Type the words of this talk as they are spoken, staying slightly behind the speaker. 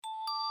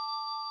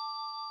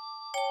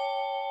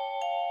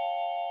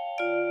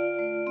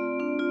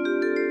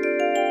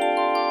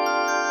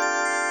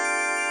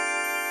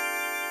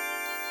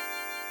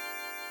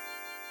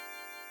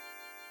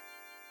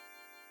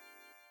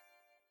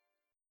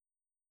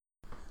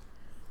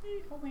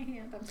Hold my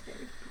hand, I'm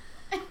scared.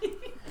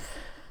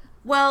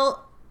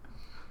 Well,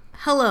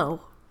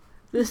 hello.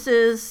 This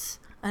is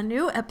a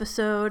new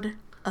episode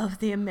of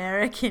the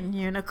American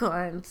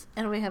Unicorns,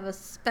 and we have a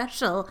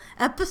special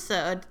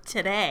episode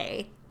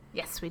today.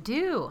 Yes, we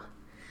do.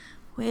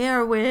 We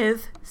are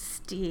with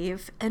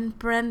Steve and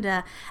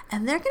Brenda,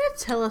 and they're going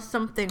to tell us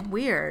something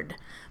weird,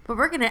 but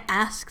we're going to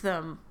ask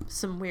them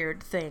some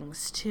weird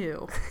things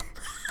too.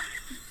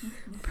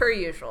 Per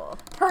usual.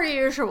 Per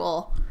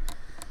usual.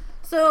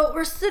 So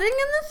we're sitting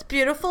in this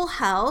beautiful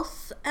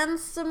house, and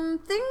some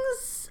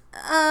things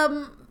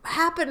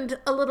happened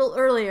a little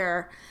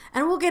earlier,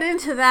 and we'll get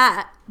into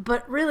that.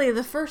 But really,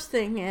 the first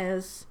thing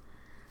is,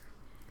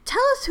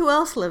 tell us who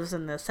else lives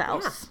in this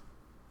house. Yeah.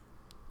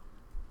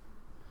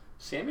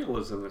 Samuel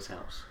lives in this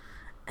house.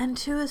 And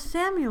who is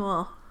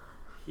Samuel?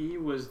 He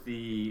was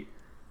the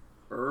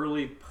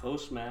early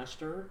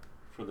postmaster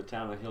for the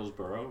town of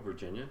Hillsborough,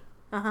 Virginia.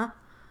 Uh-huh.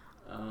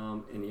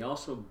 And he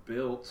also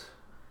built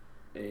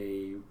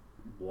a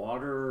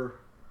water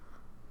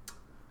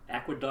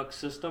aqueduct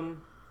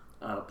system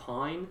out of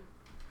pine.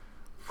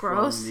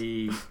 Gross.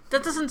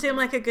 That doesn't seem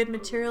like a good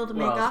material to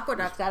make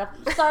aqueducts out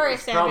of. Sorry,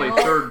 Samuel.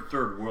 Probably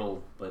third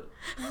world, but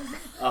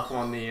up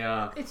on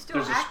the It's still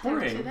there's a active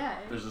spring. today.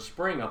 There's a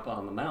spring up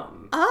on the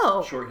mountain.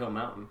 Oh. Short Hill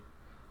Mountain,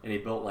 and he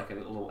built like a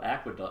little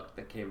aqueduct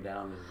that came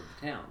down into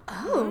the town.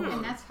 Oh.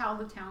 And that's how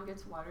the town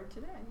gets water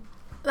today.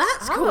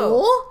 That's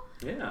cool.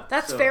 Yeah.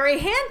 That's very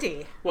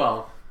handy.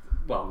 Well,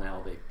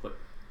 now they put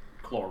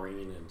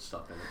chlorine and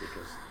stuff in it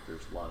because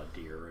there's a lot of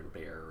deer and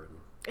bear and.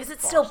 Is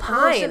it still foxes.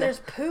 pine? Oh, so there's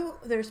poo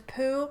in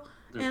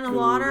the There's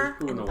water.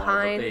 poo in the water,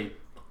 pine. but they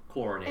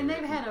chlorinate And it.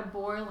 they've had a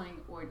boiling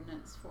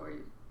ordinance for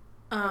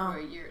Oh. over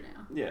a year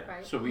now. Yeah.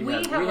 Right? So we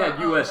have had our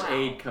own U.S. well.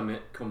 aid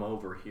come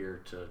over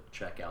here to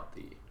check out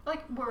the.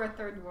 Like we're a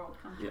third world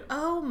country. Yeah.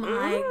 Oh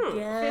my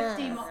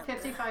god.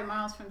 55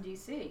 miles from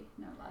D.C.,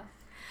 no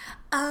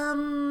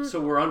less. So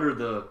we're under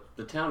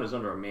the town is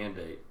under a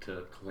mandate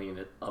to clean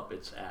it up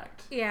its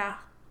act Yeah.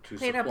 to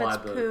Clean up supply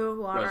its the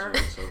poo, water.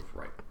 residents of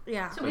right.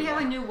 Yeah. So we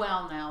have a new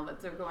well now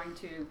that they're going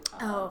to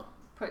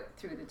put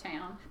through the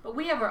town. But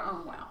we have our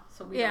own well,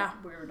 so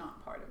we're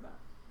not part of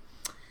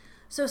that.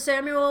 So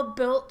Samuel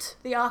built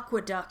the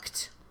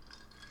aqueduct.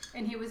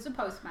 And he was the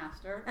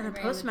postmaster. And He the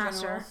ran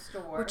postmaster, general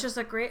store. which is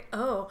a great...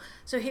 so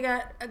he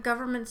got a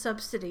government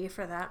subsidy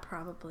for that,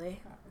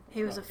 probably.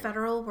 He was a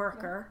federal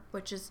worker,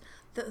 which is...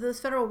 those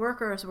federal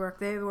workers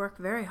they work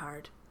very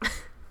hard.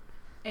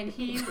 And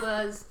he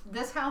was...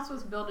 This house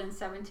was built in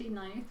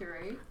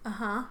 1793.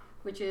 Uh-huh.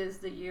 Which is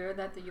the year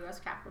that the U.S.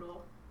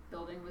 Capitol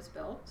building was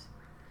built.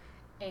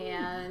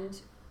 And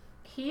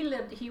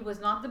he was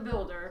not the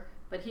builder,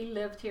 but he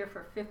lived here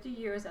for 50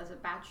 years as a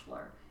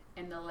bachelor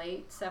in the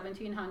late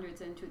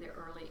 1700s into the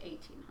early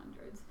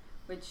 1800s,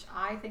 which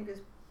I think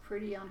is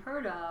pretty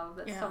unheard of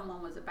that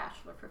someone was a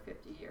bachelor for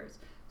 50 years.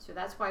 So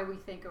that's why we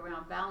think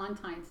around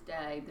Valentine's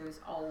Day,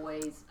 there's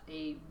always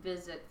a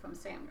visit from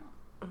Samuel.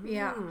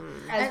 Yeah.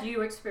 As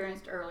you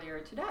experienced earlier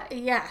today.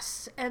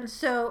 Yes. And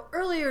so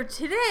earlier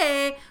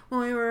today,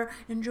 when we were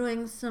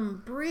enjoying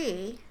some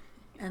brie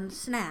and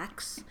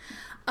snacks,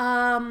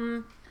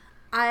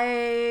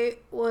 I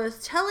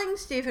was telling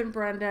Steve and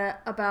Brenda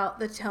about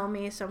the Tell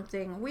Me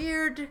Something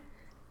Weird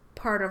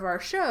part of our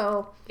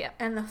show,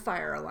 and the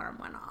fire alarm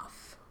went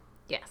off.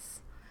 Yes.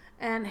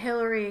 And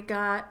Hillary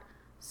got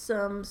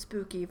some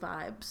spooky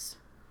vibes.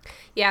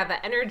 Yeah,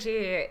 the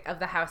energy of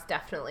the house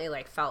definitely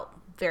felt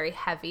very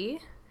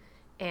heavy,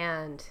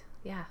 and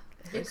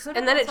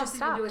and then it just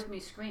stopped. To do with me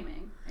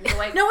screaming. And you're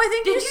like, No, I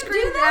think did you do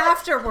screamed that?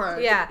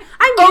 afterwards. Yeah,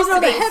 I'm used to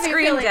the being heavy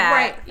screamed feeling, at.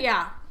 right?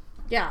 Yeah.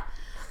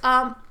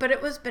 But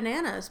it was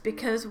bananas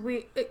because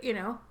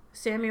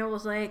Samuel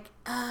was like,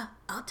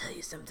 "I'll tell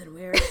you something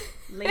weird,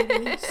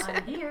 ladies.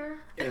 I'm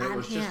here." And it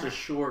was just a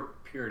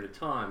short period of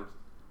time.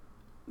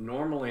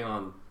 Normally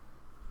on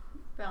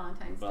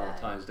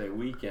Valentine's Day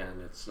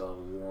weekend, it's a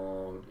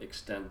long,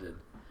 extended.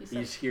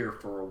 He's here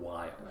for a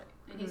while. Right.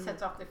 And he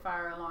sets off the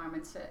fire alarm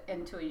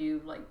until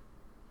you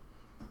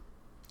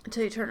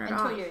until you turn it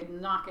off. Until you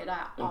knock it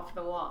out off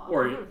the wall.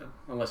 Or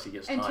unless he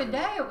gets tired. And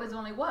today it was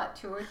only 2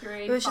 or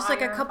 3. It was just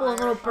like a couple of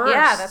little bursts.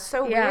 Yeah, that's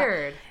so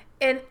weird.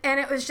 And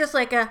it was just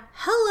like a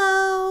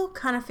hello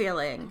kind of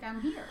feeling. Like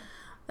I'm here.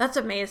 That's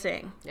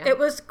amazing. Yeah. It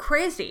was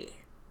crazy.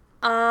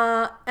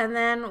 And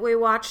then we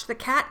watched the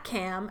cat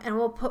cam, and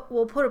we'll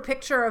put a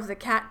picture of the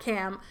cat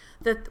cam.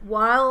 That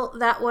while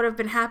that would have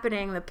been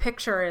happening, the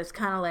picture is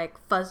kind of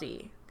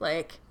fuzzy,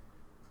 like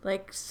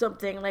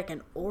something like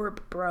an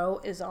orb bro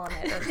is on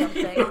it or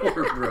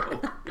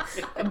something.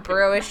 A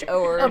bro-ish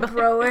orb. A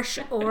bro-ish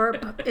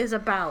orb is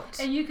about.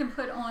 And you can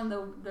put on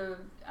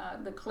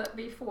the clip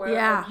before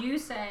Yeah. of you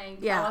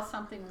saying, tell us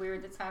something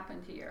weird that's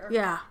happened here.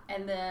 Yeah.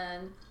 And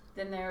then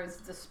there's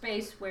the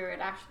space where it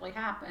actually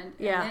happened.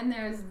 Yeah. And then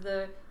there's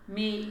the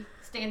me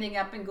standing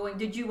up and going,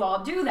 "Did you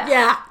all do that?"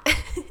 Yeah.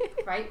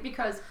 Right?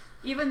 Because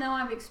even though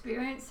I've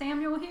experienced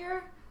Samuel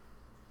here,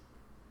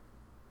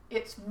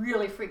 it's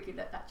really freaky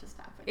that just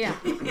happened. Yeah.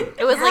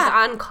 It was like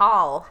Yeah. on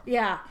call.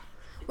 Yeah.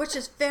 Which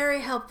is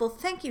very helpful.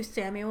 Thank you,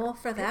 Samuel,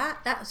 for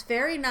that. That was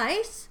very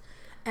nice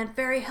and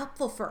very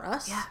helpful for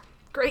us. Yeah.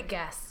 Great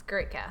guest.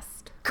 Great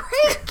guest.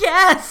 Great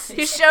guess.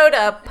 He showed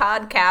up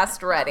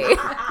podcast ready.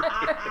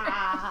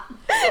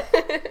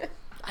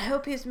 I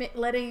hope he's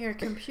letting your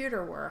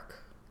computer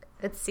work.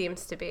 It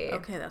seems to be.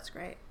 Okay, that's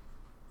great.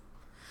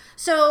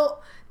 So,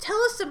 tell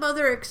us some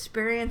other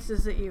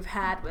experiences that you've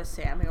had with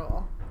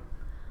Samuel.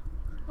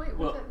 Wait,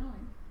 Well- what's that noise?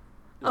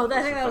 Oh, I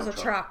That's think that was a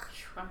dump truck.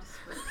 I'm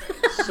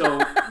just So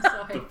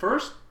sorry.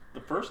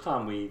 the first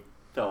time we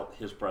felt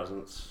his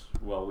presence,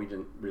 well, we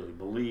didn't really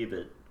believe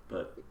it,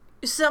 but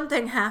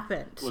Something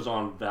happened. it was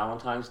on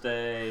Valentine's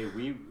Day.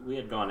 We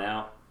had gone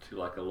out to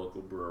like a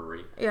local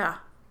brewery. Yeah.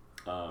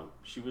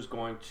 She was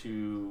going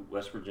to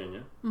West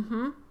Virginia.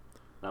 Mm-hmm. And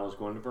I was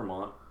going to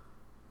Vermont.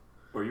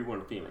 Or you were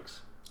going to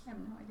Phoenix. I have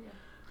no idea,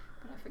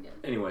 but I forget.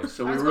 Anyway,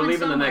 so I we was were going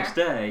leaving the somewhere. next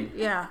day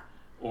Yeah.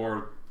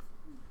 or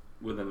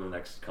within the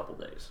next couple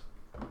days.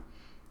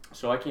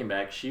 So I came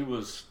back. She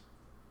was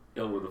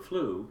ill with the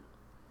flu.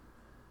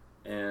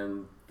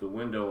 And the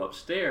window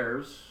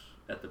upstairs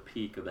at the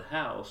peak of the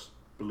house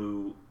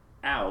blew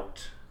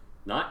out.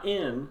 Not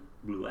in,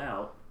 blew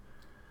out.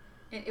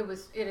 It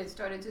had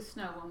started to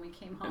snow when we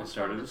came home. And it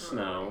started from to the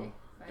snow. brewery,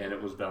 right? And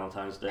it was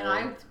Valentine's Day. And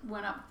I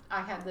went up.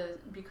 I had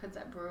because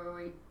that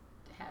brewery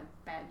had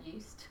bad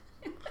yeast.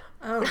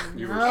 Oh,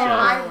 You no. were And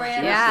I shocked.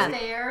 ran Yeah.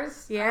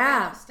 upstairs. I Yeah.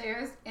 ran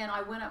upstairs, and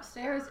I went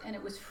upstairs, and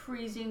it was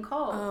freezing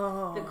cold.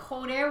 Oh. The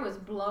cold air was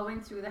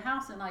blowing through the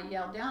house, and I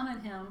yelled down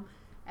at him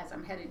as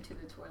I'm heading to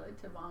the toilet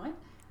to vomit.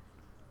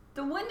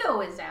 The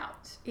window is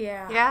out,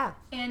 Yeah. Yeah.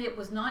 and it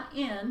was not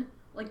in.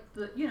 Like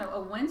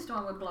a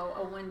windstorm would blow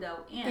a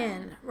window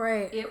In.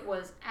 Right. It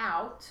was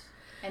out,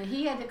 and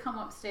he had to come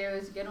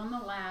upstairs, get on the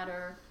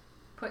ladder,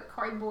 put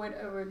cardboard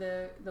over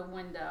the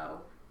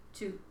window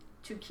to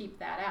keep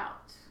that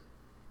out.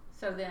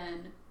 So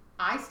then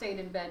I stayed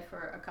in bed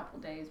for a couple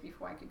days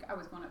before I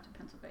was going up to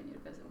Pennsylvania to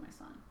visit my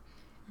son.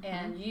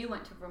 And you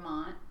went to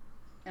Vermont,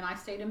 and I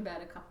stayed in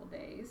bed a couple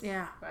days.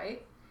 Yeah.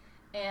 Right?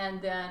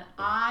 And then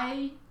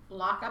I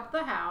lock up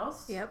the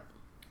house. Yep.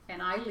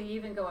 And I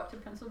leave and go up to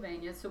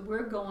Pennsylvania. So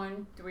we're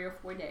going 3 or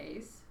 4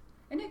 days.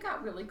 And it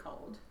got really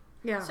cold.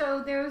 Yeah.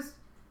 So there's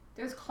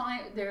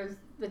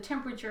the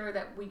temperature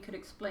that we could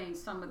explain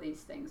some of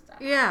these things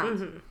that Yeah.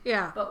 Mm-hmm.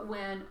 Yeah. But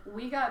when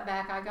we got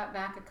back, I got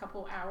back a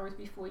couple hours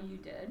before you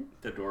did.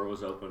 The door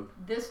was open.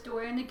 This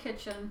door in the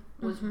kitchen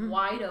was Mm-hmm.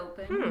 wide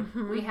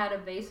open. We had a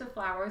vase of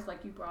flowers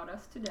like you brought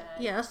us today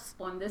Yes.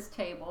 on this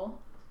table,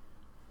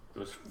 It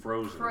was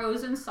frozen.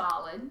 frozen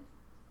solid.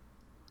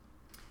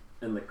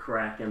 And the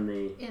crack in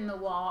the... In the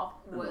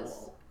wall In the was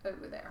wall.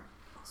 over there.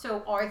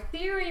 So our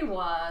theory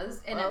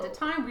was, and at the Whoa.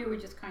 time we were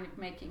just kind of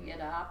making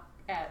it up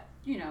at,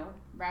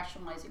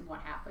 rationalizing what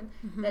happened,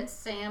 that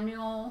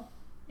Samuel,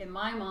 in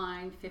my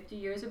mind, 50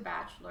 years a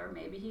bachelor,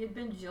 maybe he had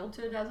been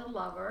jilted as a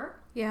lover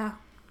Yeah.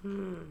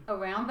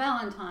 around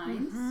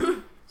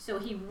Valentine's. So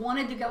he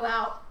wanted to go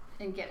out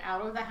and get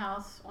out of the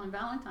house on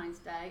Valentine's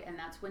Day, and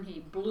that's when he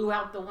blew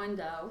out the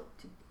window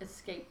to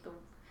escape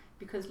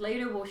because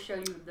later we'll show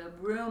you the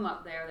room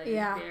up there that is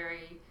Yeah.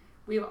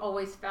 we've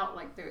always felt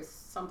like there's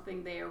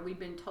something there. We've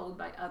been told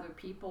by other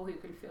people who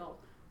can feel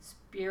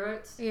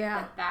spirits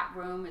Yeah. that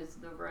room is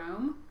the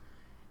room.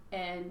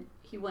 And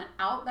he went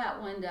out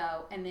that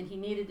window, and then he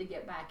needed to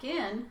get back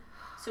in,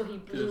 so he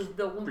blew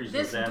freezing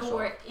this his ass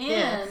door off.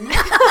 in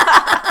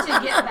to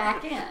get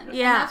back in. And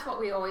Yeah. that's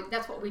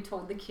what we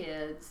told the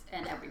kids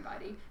and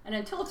everybody. And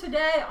until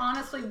today,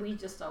 honestly, we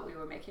just thought we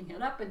were making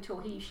it up until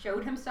he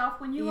showed himself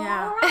when you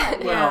Yeah. all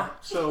arrived. Well, Yeah.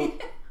 so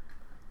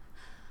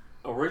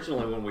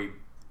originally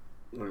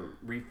when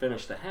we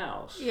finished the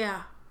house,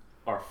 Yeah.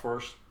 our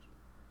first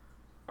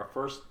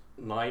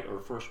night or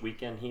first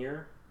weekend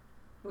here,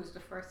 It was the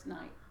first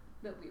night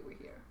that we were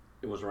here.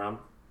 it was around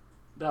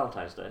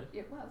Valentine's Day,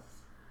 It was.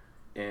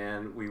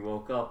 and we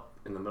woke up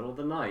in the middle of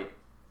the night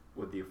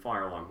with the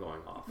fire alarm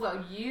going off.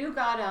 Well, you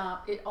got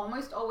up. It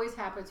almost always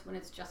happens when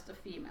it's just a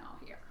female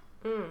here.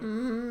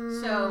 Mm.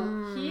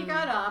 So he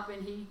got up,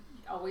 and he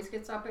always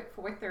gets up at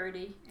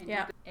 4:30. And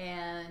Yeah.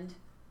 And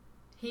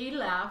he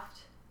left,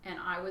 and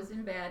I was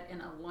in bed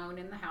and alone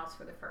in the house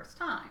for the first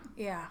time.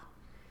 Yeah.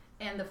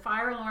 And the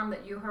fire alarm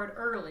that you heard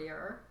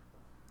earlier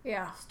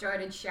Yeah.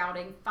 started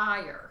shouting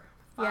fire,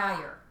 Yeah.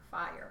 fire,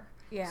 fire.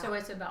 Yeah. So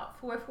it's about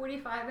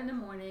 4:45 in the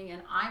morning,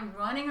 and I'm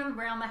running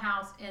around the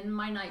house in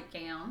my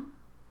nightgown,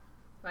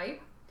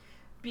 right?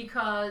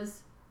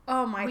 Because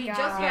Oh my we god.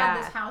 just Yeah. had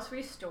this house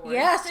restored.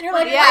 Yes, and you're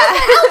like, Yeah. why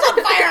is the house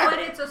on fire? But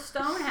it's a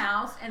stone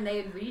house, and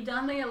they had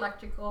redone the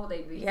electrical, they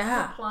redone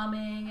Yeah. the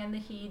plumbing and the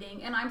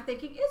heating, and I'm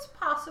thinking it's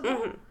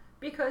possible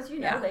because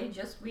Yeah. they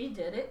just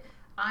redid it.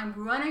 I'm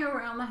running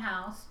around the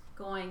house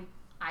going,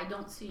 I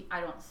don't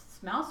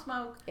smell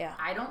smoke. Yeah.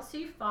 I don't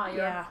see fire.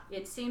 Yeah.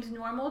 It seems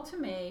normal to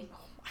me.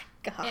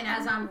 God. And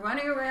as I'm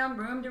running around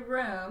room to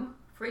room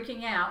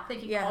freaking out,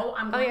 thinking, Yeah. oh,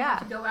 I'm going to yeah.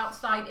 have to go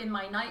outside in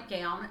my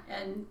nightgown,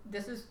 and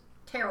this is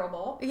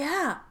terrible.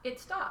 Yeah. It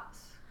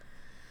stops.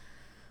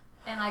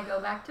 And I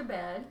go back to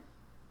bed,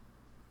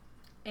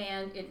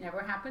 and it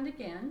never happened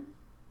again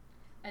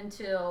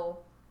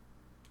until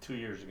 2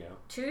 years ago.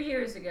 2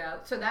 years ago.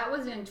 So that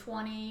was in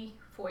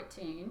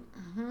 2014.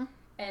 Mm-hmm.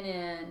 And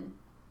in,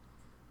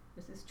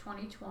 this is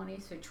 2020,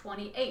 so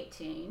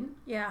 2018,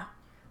 Yeah.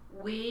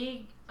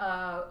 we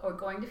are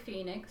going to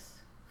Phoenix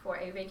for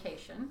a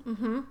vacation.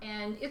 Mm-hmm.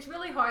 And it's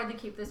really hard to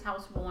keep this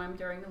house warm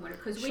during the winter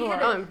because Sure. we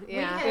had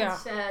Yeah.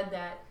 said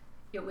that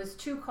it was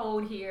too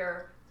cold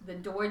here. The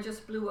door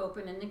just blew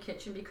open in the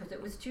kitchen because it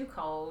was too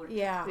cold.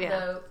 Yeah. Yeah.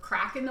 The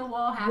crack in the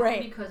wall happened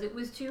Right. because it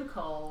was too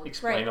cold.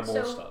 Explainable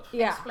So- stuff.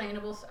 Yeah.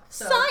 Explainable stuff.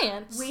 So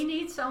Science. we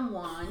need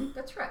someone.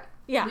 That's right.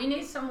 Yeah. We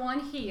need someone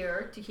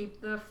here to keep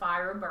the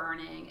fire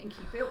burning and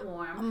keep it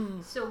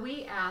warm. So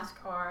we asked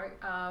our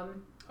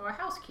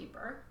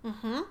housekeeper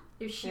Mm-hmm.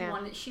 if she Yeah.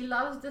 wanted. She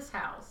loves this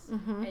house,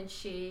 Mhm.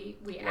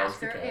 and we Loves asked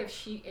the her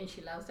cats. if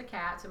she loves the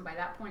cats. And by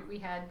that point, we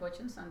had Butch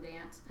and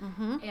Sundance,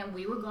 Mm-hmm. and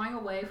we were going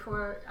away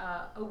for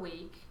a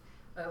week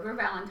over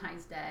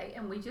Valentine's Day,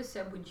 and we just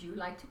said, would you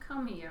like to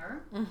come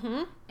here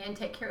Mm-hmm. and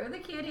take care of the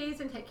kitties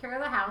and take care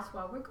of the house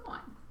while we're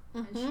gone?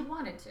 And she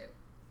wanted to.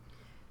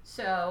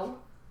 So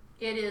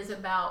it is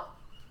about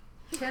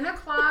 10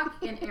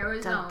 o'clock in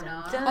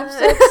Arizona I'm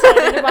so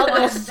excited about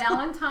on this.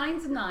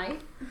 Valentine's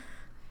night,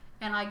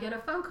 and I get a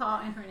phone call,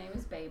 and her name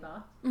is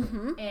Beba,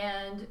 Mm-hmm.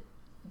 and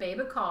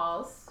Beba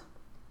calls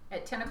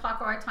at 10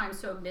 o'clock our time,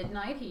 so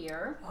midnight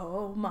here.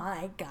 Oh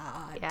my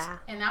God. Yeah.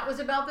 And that was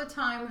about the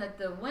time that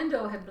the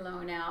window had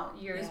blown out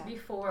years Yeah.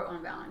 before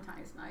on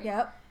Valentine's night.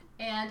 Yep.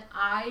 And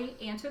I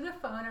answer the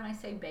phone and I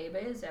say,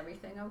 Beba, is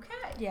everything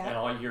okay? Yeah. And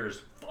all I hear is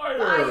fire.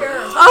 Fire!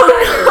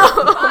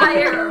 Oh,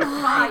 Fire!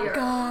 Oh Fire!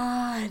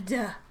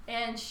 God.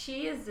 And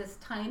she is this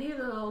tiny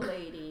little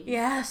lady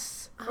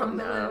Yes. from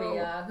Oh, no.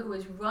 Bolivia who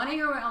is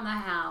running around the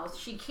house.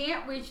 She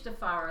can't reach the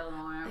fire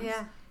alarms.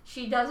 Yeah.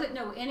 She doesn't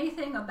know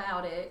anything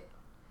about it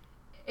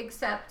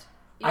except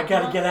I it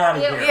gotta won't- get out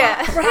of it here. won't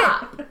Yeah.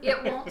 stop.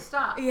 It won't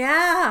stop.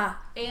 Yeah.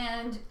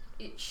 And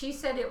she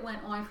said it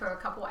went on for a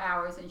couple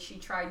hours, and she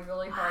tried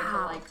really hard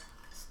Wow.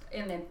 to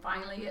and then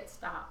finally it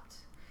stopped.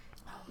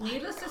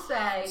 Needless to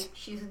say,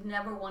 she's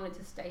never wanted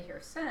to stay here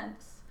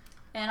since.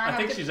 And I I have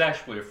think to, she's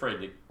actually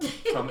afraid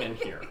to come in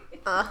here.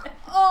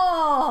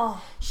 Oh.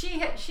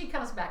 she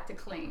comes back to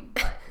clean,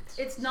 but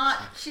it's not.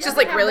 She Just doesn't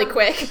like have really the-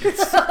 quick. She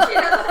doesn't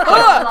have the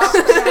love for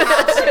the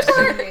house that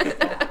she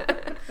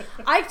did.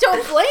 I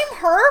don't blame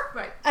her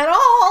Right. at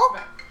all.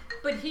 Right.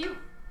 But he.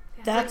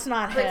 That's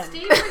not But him.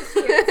 Steve was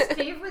here.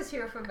 Steve was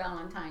here for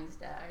Valentine's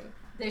Day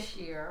this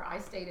year. I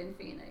stayed in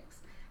Phoenix,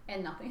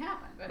 and nothing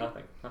happened. Right?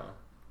 Nothing.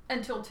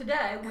 Until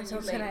today, when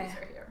Until you ladies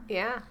today. are here.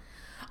 Yeah.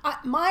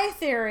 My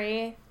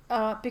theory,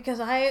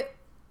 because I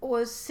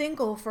was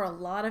single for a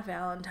lot of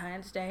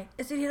Valentine's Day,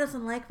 is that he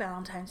doesn't like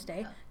Valentine's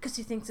Day because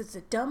he thinks it's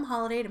a dumb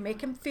holiday to make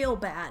him feel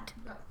bad.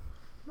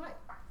 Right.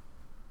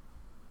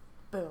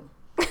 Boom.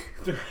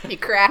 You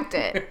cracked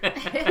it.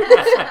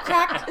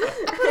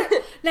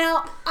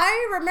 Now,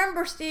 I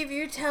remember, Steve,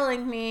 you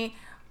telling me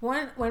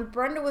when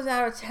Brenda was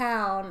out of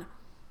town,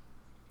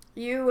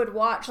 you would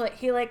watch,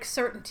 he likes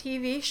certain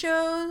TV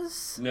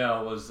shows.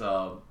 No, it was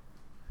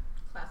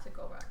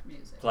Classical rock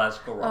music.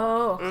 classical rock.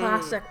 Oh,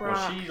 classic rock.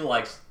 Well, she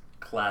likes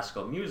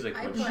classical music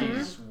I when play.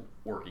 she's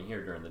working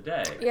here during the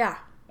day. Yeah,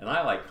 And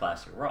I like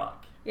classic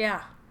rock.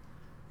 yeah,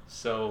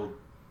 So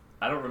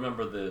I don't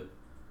remember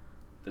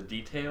the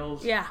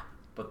details. yeah.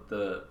 But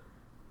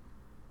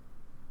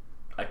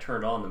I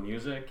turned on the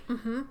music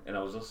Mm-hmm. and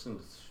I was listening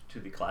to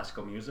the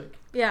classical music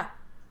Yeah.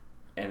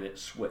 and it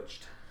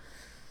switched.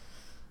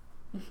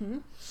 Mm-hmm.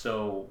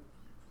 So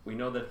we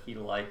know that he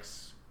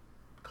likes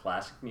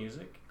classic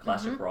music,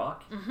 classic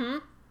rock. Mm-hmm.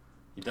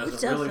 He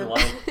doesn't Who really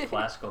doesn't? like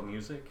classical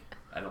music,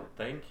 I don't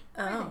think.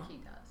 I Oh. think he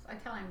does. I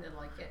tell him to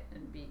like it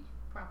and be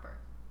proper.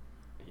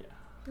 Yeah.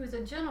 He was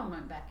a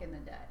gentleman back in the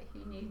day. He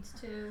needs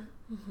to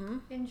Mm-hmm.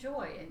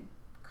 enjoy and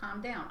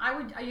calm down.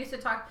 I used to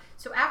talk.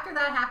 So after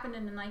that happened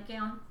in the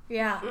nightgown,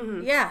 Yeah.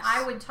 Mhm. Yes.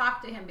 I would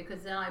talk to him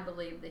because then I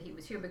believed that he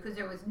was here because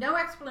there was no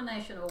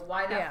explanation of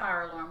why that Yeah.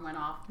 fire alarm went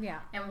off Yeah.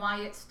 and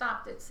why it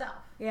stopped itself.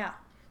 Yeah.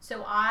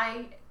 So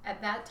I,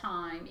 at that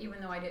time,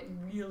 even though I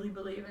didn't really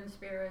believe in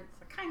spirits,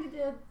 I kind of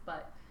did,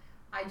 but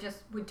I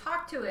just would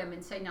talk to him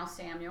and say, now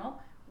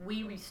Samuel,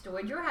 we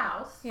restored your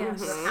house. Yes.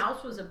 Your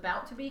house was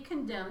about to be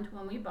condemned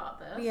when we bought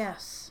this.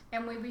 Yes.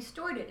 And we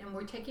restored it and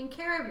we're taking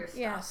care of your stuff.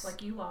 Yes.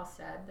 Like you all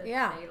said, that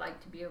Yeah. they like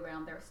to be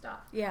around their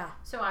stuff. Yeah.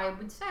 So I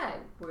would say,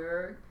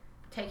 we're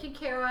taking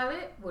care of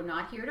it. We're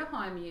not here to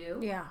harm you.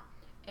 Yeah.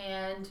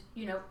 And,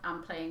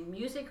 I'm playing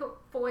music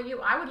for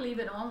you. I would leave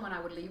it on when I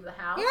would leave the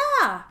house.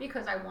 Yeah.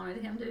 Because I wanted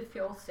him to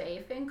feel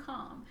safe and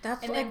calm.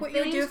 That's and like then what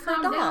you things do for a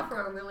calmed down dog.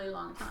 for a really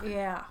long time.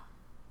 Yeah.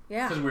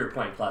 Yeah. Because we were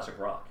playing classic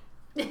rock.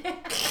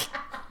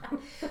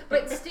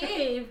 But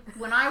Steve,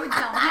 when I would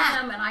tell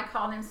him, and I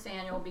called him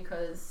Samuel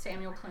because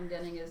Samuel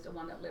Clendenning is the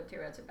one that lived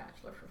here as a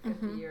bachelor for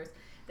 50 years.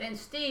 then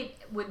Steve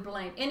would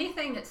blame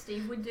anything that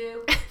Steve would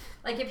do.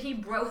 Like if he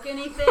broke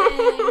anything,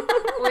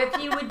 or if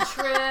he would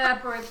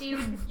trip, or if he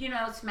would,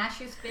 smash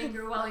his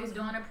finger while he's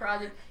doing a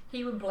project,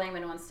 he would blame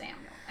it on Samuel.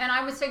 And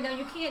I would say, no,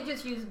 you can't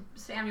just use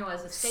Samuel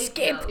as a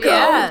scapegoat.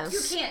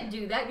 Yes. You can't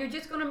do that. You're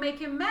just going to make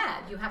him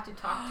mad. You have to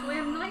talk to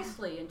him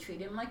nicely and treat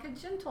him like a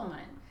gentleman.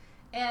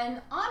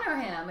 And honor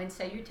him and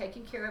say you're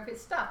taking care of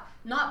his stuff,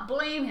 not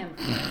blame him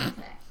for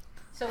anything.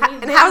 So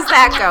And how's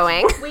that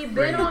going? We've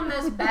been on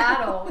this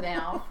battle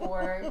now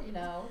for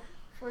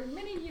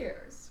many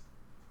years.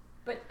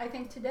 But I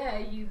think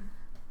today you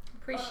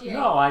appreciate.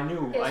 No, I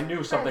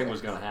knew something presence.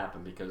 was going to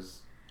happen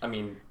because I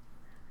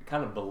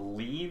kind of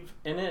believe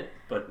in it,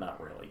 but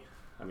not really.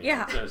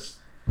 It's just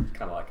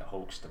kind of like a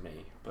hoax to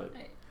me.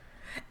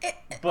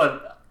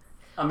 But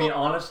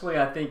honestly,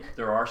 I think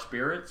there are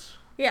spirits.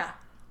 Yeah.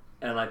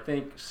 And I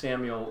think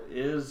Samuel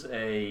is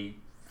a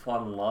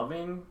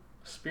fun-loving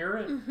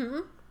spirit. Mm-hmm.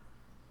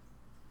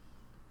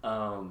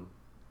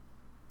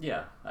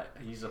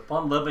 He's a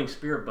fun-loving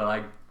spirit,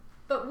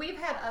 But we've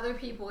had other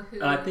people who.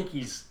 and I think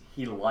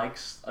he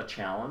likes a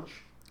challenge.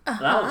 And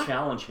Uh-huh. I'll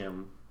challenge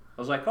him.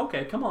 I was like,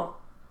 okay, come on.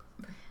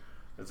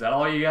 Is that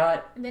all you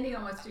got? And then he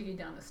almost threw you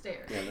down the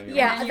stairs. Then you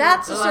Yeah, you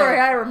that's were a story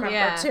I like- remember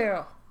Yeah.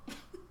 too.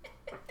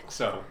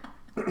 So,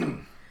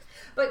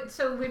 But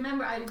so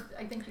remember, I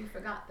think you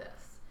forgot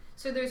this.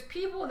 So there's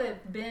people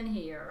that've been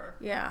here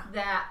Yeah.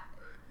 that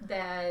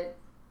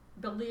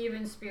believe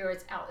in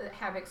spirits,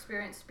 have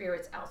experienced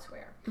spirits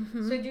elsewhere.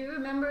 Mm-hmm. So do you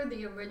remember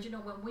the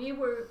original when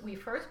we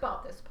first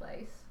bought this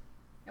place,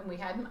 and we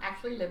hadn't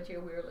actually lived here?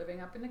 We were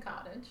living up in the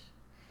cottage,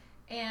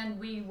 and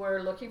we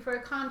were looking for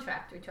a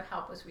contractor to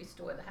help us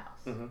restore the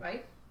house,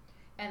 right?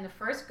 And the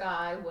first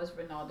guy was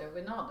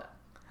Ronaldo.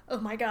 Oh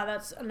my God,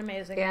 that's an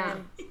amazing Yeah.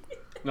 name.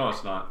 no,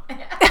 it's not.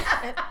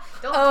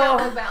 Don't tell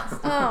him about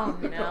stuff. Oh,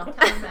 no. Don't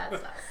tell him that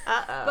stuff.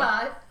 Uh-oh.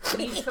 But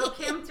we took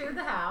him through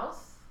the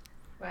house,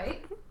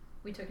 right?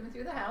 We took him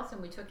through the house,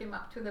 and we took him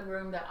up to the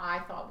room that I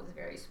thought was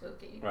very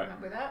spooky. Right.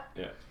 Remember that?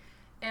 Yeah.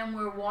 And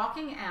we're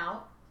walking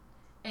out,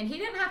 and he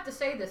didn't have to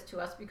say this to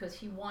us because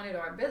he wanted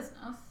our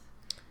business,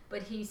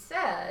 but he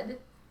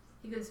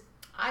goes,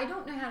 I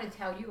don't know how to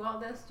tell you all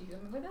this. Do you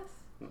remember this?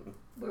 Mm-mm.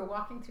 We were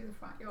walking through the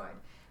front yard,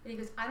 and he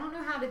goes, I don't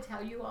know how to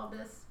tell you all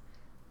this,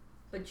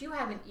 but you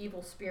have an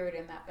evil spirit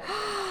in that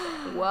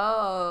bedroom.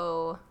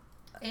 Whoa.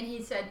 And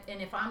he said,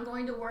 and if I'm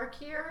going to work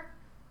here,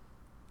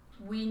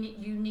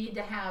 you need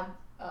to have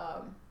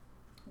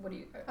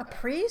A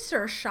priest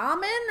or a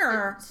shaman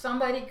or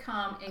somebody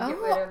come and get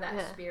rid of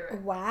that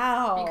spirit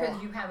wow.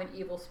 because you have an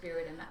evil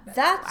spirit in that bedroom.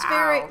 That's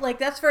Wow.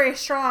 that's very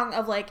strong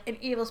of like an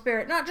evil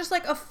spirit, not just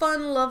like a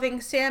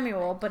fun-loving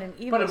Samuel, but an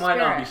evil But it might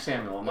spirit. not be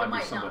Samuel. It might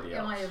be somebody not.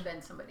 else. It might have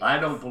been somebody I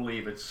else. don't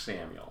believe it's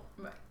Samuel.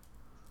 Right.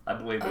 I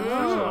believe there's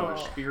another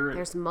spirit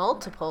There's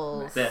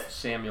multiples. that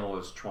Samuel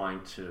is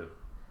trying to.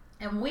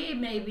 And we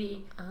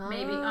maybe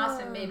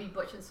us and maybe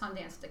Butch and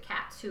Sundance, the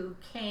cats who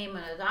came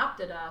and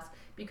adopted us,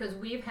 because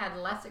we've had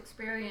less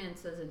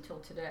experiences until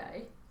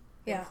today.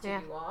 Yeah.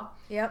 thanks to you all.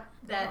 Yep.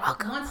 That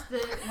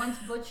once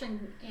Butch and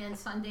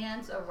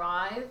Sundance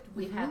arrived,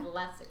 we had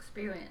less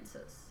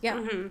experiences. Yep.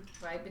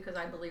 Mm-hmm. Right? Because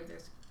I believe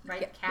there's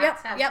Yep,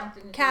 cats have yep.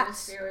 something to do Cats. with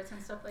spirits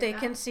and stuff like They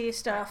that. can see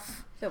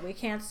stuff that we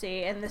can't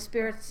see, and the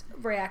spirits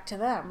react to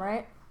them,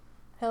 right,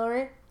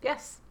 Hillary?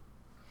 Yes.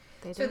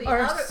 They So do.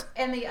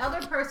 the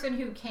other person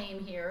who came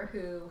here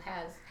who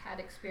has had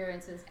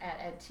experiences at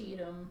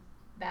Antietam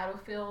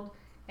Battlefield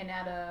and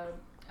at a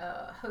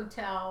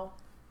hotel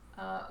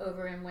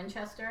over in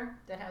Winchester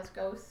that has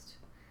ghosts.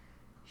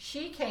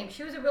 She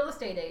was a real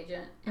estate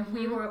agent, and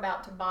we were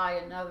about to buy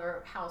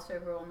another house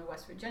over on the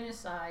West Virginia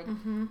side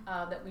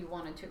that we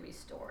wanted to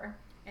restore.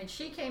 And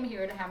she came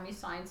here to have me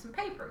sign some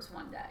papers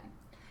one day.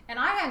 And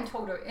I hadn't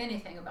told her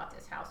anything about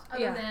this house,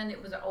 other than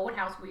it was an old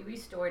house. We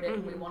restored it,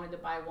 and we wanted to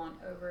buy one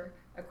over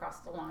across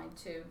the line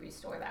to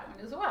restore that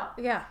one as well.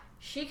 Yeah.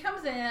 She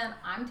comes in,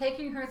 I'm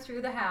taking her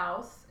through the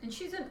house, and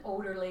she's an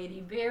older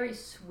lady, very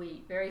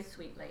sweet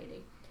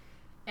lady.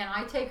 And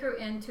I take her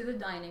into the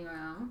dining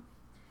room,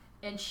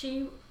 and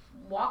she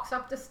walks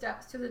up the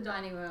steps to the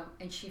dining room,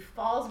 and she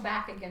falls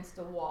back against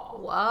the wall.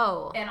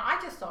 Whoa. And I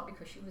just thought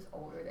because she was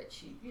older that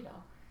she,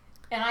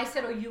 And I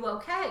said, are you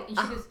okay? And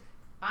she goes,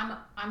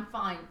 I'm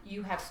fine.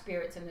 You have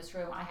spirits in this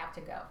room. I have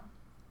to go.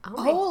 Oh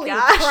my Holy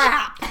gosh.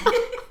 crap!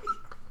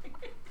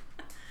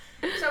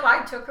 So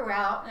I took her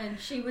out, and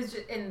she was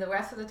just, and the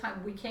rest of the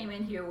time we came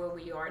in here where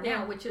we are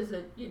now, which is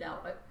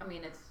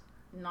it's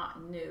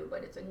not new,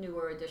 but it's a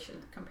newer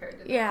addition compared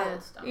to the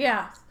old stone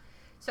house.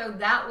 So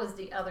that was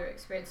the other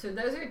experience. So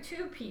those are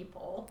two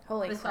people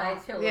Holy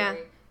besides crap. Hillary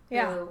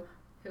Yeah.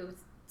 who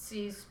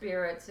sees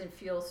spirits and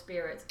feels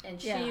spirits, and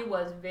she Yeah.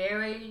 was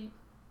very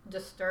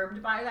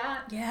disturbed by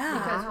that. Yeah.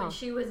 Because when Wow.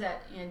 she was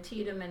at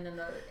Antietam and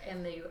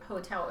in the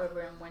hotel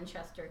over in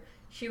Winchester,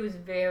 she was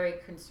very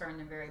concerned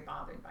and very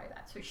bothered by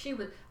that. So she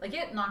was like,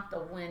 it knocked the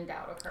wind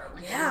out of her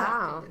when she Yeah.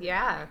 walked into the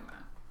Yeah. dining room.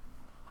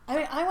 I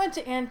mean, I went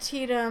to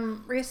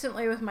Antietam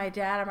recently with my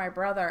dad and my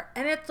brother,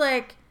 and it's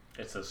like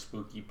It's a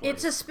spooky place.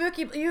 it's a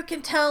spooky. You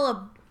can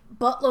tell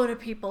buttload of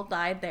people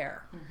died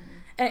there.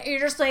 And you're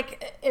just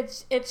like,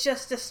 it's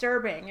just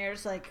disturbing. You're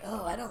just like,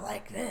 oh, I don't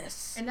like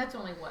this. And that's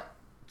only, what,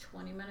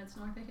 20 minutes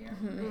north of here?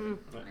 Maybe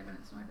 20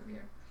 minutes north of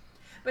here.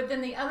 But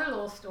then the other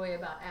little story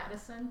about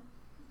Addison,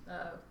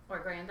 our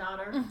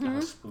granddaughter,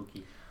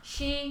 Spooky.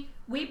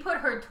 we put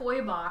her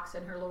toy box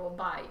in her little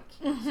bike.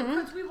 So,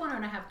 because we want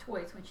her to have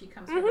toys when she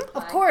comes here to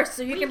play. Of course,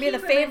 so you We can be the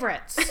keep them in-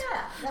 favorites.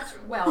 Yeah, that's,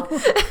 well,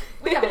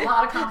 we have a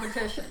lot of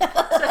competition.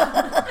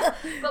 So,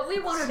 but we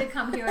want her to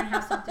come here and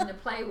have something to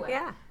play with.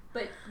 Yeah.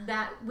 But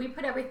we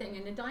put everything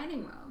in the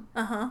dining room.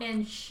 Uh-huh.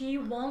 And she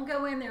won't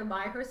go in there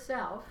by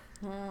herself.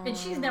 And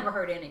she's never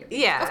heard any of these.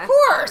 Yeah. Of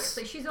course.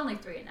 Obviously, she's only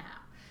 3.5.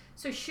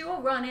 So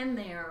she'll run in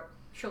there.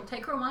 She'll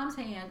take her mom's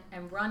hand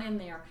and run in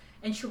there.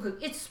 And she'll go,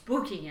 it's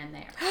spooky in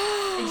there.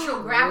 And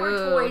she'll grab her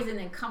Ooh. toys and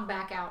then come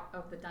back out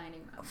of the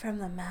dining room. From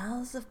the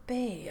mouths of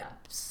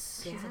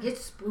babes. She's like,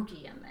 it's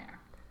spooky in there.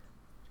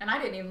 And I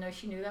didn't even know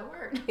she knew that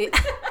word.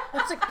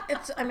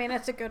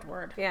 It's a good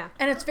word. Yeah.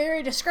 And it's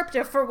very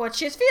descriptive for what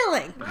she's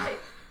feeling.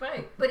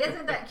 Right. But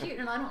isn't that cute?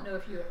 And I don't know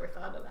if you ever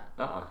thought of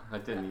that. I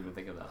didn't even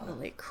think of that.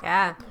 Holy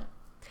crap. Yeah.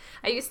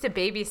 I used to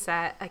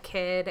babysit a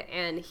kid,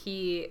 and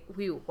we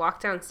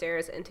walked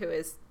downstairs into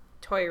his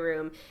toy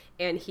room,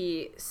 and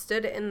he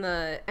stood in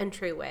the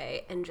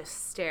entryway and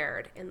just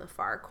stared in the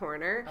far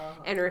corner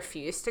and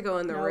refused to go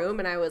in the room.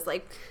 And I was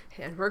like,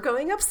 and we're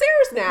going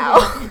upstairs now.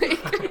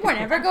 We're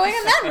never going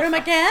in that room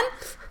again.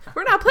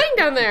 We're not playing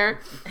down there.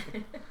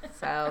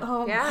 So,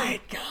 Oh yeah.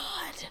 my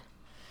God.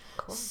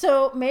 Cool.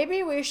 So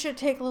maybe we should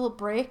take a little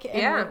break and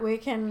Yeah. we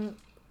can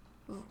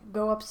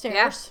go Yeah.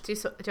 upstairs.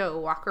 Do a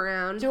walk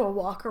around. Do a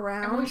walk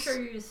around. And we'll show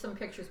you some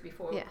pictures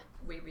before Yeah.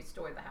 we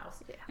restored the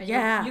house. Yeah. And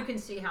Yeah. you can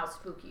see how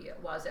spooky it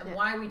was and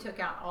why we took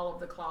out all of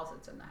the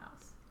closets in the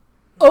house.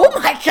 Oh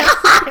my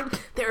God.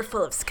 They were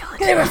full of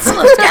skeletons. They were full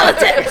of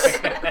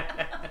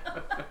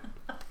skeletons.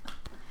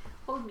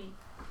 Hold me.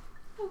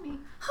 Hold me.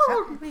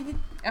 Hold me.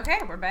 Okay,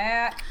 we're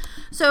back.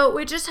 So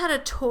we just had a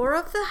tour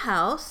of the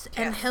house,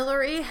 and Yes.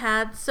 Hillary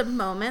had some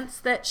moments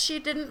that she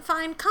didn't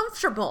find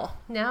comfortable.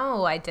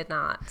 No, I did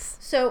not.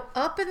 So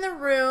up in the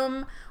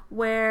room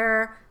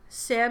where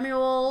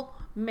Samuel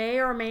may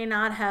or may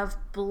not have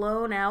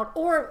blown out,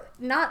 or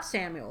not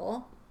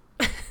Samuel.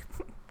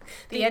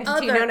 The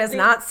entity known as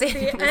not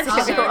Samuel.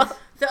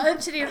 The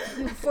entity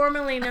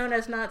formerly known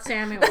as not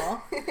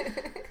Samuel.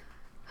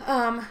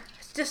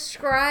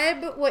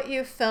 Describe what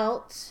you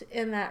felt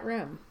in that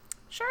room.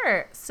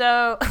 Sure.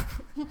 So,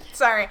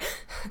 sorry.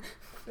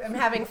 I'm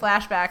having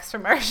flashbacks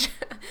from our From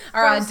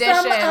audition.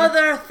 some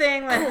other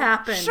thing that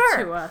happened Sure.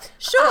 to us.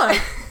 Sure.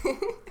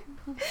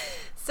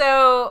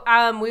 So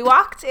we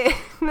walked in,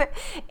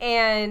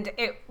 and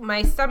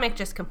my stomach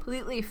just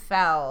completely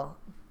fell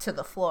to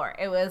the floor.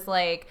 It was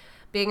like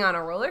being on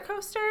a roller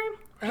coaster.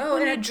 Oh,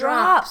 when and you it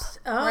drop. drops.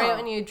 Oh. Right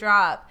when you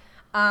drop.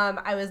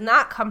 I was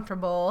not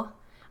comfortable.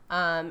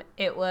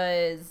 It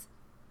was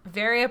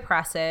very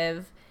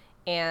oppressive,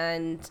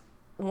 and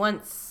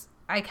once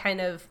I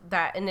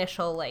that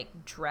initial like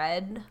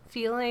dread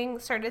feeling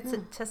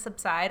started to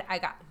subside, I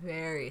got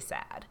very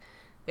sad.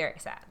 Very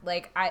sad.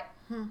 Like I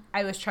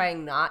was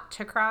trying not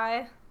to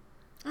cry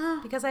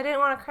because I didn't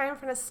want to cry in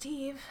front of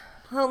Steve.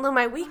 I don't know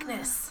my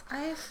weakness.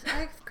 I've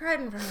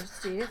cried in front of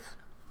Steve.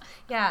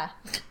 Yeah.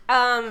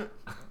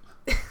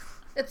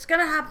 It's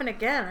gonna happen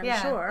again,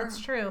 I'm sure. That's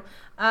true.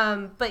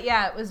 But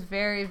yeah, it was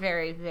very,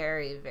 very,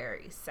 very,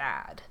 very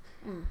sad.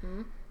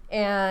 Mm-hmm.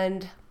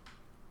 And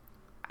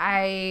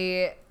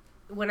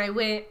when I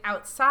went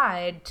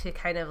outside to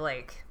kind of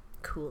like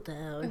cool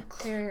down,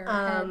 Clear your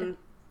head.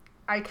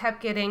 I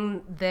kept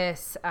getting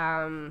this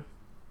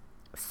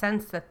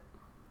sense that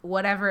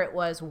whatever it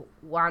was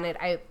wanted.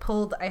 I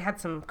had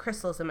some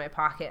crystals in my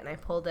pocket, and I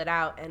pulled it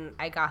out, and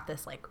I got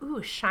this like,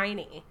 ooh,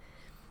 shiny.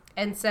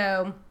 And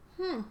so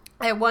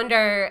I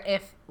wonder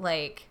if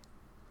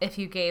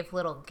you gave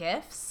little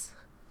gifts,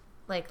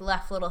 like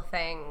left little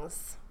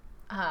things,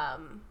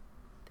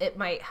 it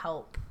might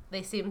help.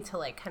 They seem to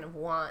like kind of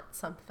want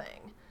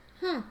something.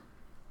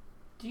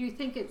 Do you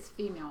think it's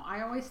female?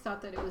 I always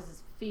thought that it was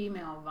this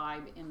female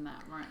vibe in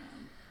that room.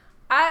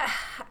 I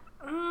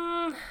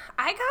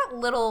got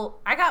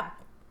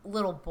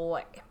little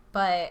boy,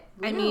 but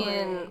I mean,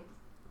 Really?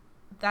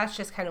 that's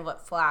just kind of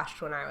what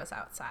flashed when I was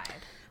outside.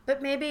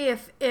 But maybe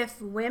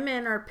if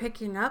women are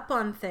picking up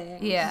on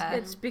things, Yeah.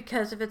 it's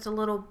because if it's a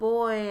little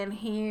boy and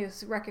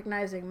he's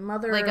recognizing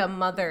Like a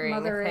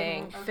mothering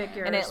thing.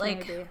 figures, And it,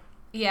 like, maybe.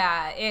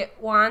 Yeah, it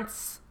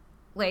wants,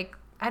 like,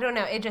 I don't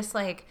know, it just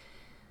like,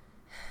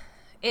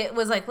 it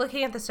was like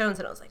looking at the stones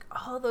and it was like,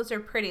 oh, those are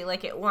pretty.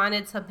 Like it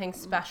wanted something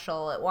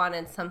special. It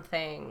wanted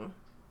something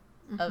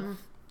of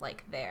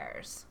like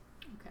theirs.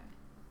 Okay.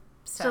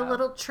 So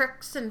little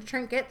tricks and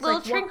trinkets. Little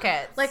like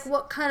trinkets.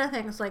 What kind of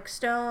things? Like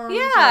stones?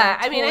 Yeah, or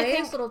I mean, I toys?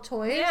 think- little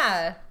toys.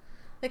 Yeah.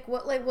 Like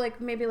what? Like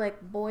maybe like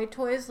boy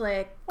toys,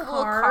 like A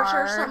little cars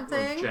car. or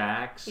something. Or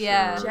Jacks.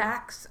 Yeah. or-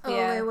 Jacks. Oh,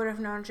 Yeah. they would have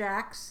known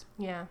Jacks.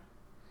 Yeah.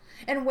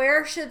 And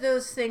where should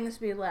those things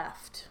be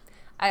left?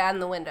 On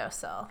the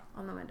windowsill.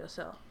 On the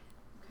windowsill.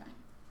 Okay.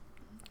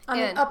 On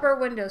And- the upper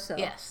windowsill.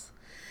 Yes.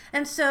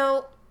 And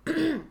so,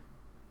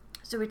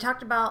 so we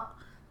talked about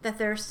that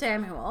there's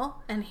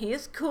Samuel, and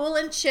he's cool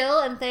and chill,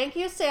 and thank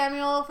you,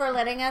 Samuel, for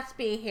letting us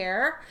be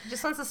here. He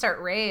just wants to start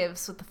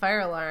raves with the fire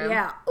alarm.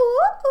 Yeah. Ooh,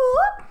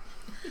 ooh.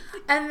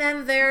 And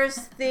then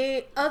there's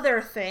the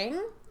other thing,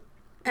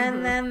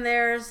 and then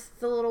there's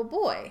the little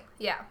boy.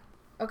 Yeah.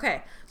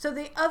 Okay, so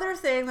the other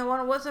thing, the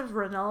one was of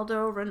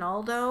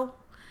Ronaldo,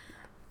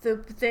 the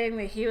thing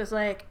that he was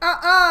like,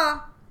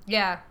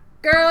 Yeah.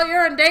 girl,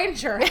 you're in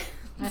danger.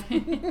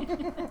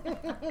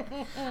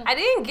 I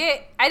didn't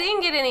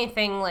get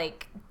anything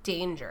like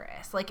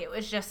dangerous. Like, it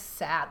was just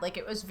sad. Like,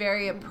 it was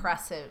very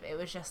oppressive. It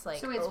was just like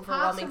So it's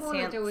overwhelming possible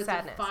that there was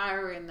sadness. a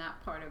fire in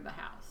that part of the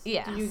house.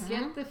 Yes. Do you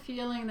get the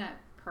feeling that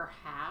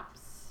perhaps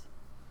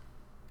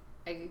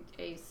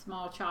a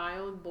small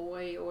child,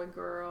 boy or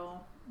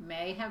girl,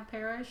 may have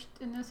perished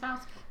in this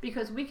house?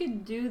 Because we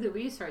could do the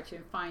research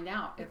and find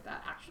out if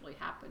that actually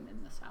happened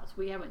in this house.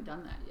 We haven't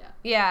done that yet.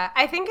 Yeah,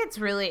 I think it's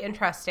really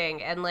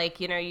interesting. And, like,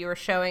 you know, you were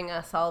showing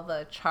us all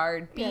the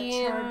charred beams.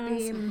 Yeah, charred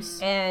beams.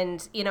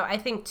 And, you know, I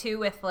think, too,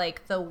 with,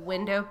 like, the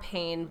window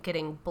pane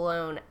getting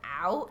blown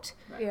out,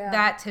 Yeah.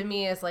 that, to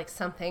me, is, like,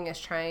 something is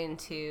trying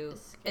to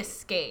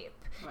escape.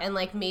 Right. And,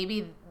 like,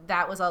 maybe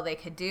that was all they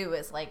could do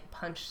is, like,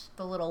 punch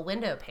the little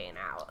window pane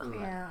out.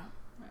 Yeah.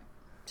 Right.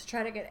 To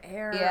try to get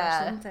air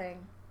Yeah. or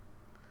something.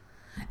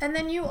 And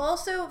then you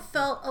also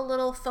felt a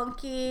little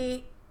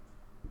funky,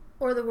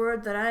 or the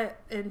word that I'm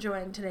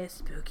enjoying today,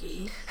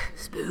 spooky.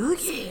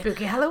 Spooky.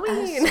 Spooky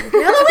Halloween.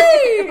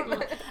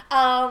 Halloween!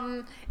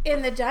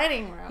 In the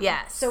dining room.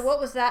 Yes. So what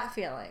was that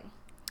feeling?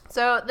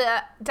 So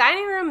the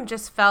dining room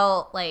just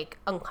felt, like,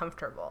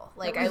 uncomfortable.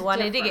 Like, It I was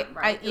wanted to different, get...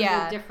 right? It was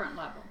yeah. a different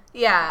level.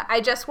 Yeah,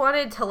 I just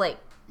wanted to, like,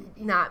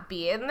 not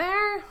be in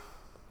there.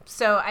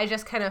 So I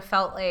just kind of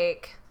felt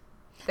like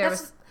there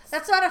was...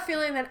 That's not a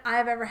feeling that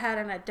I've ever had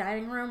in a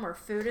dining room where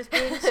food is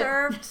being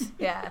served.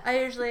 Yeah.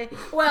 I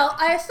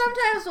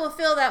sometimes will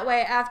feel that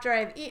way after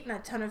I've eaten a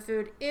ton of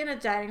food in a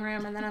dining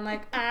room, and then I'm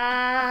like,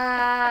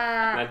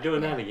 Not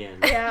doing that again.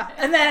 yeah,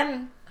 and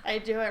then I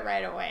do it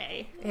right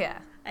away. Yeah.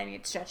 I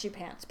need stretchy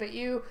pants, but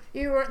you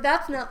were,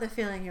 that's not the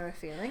feeling you were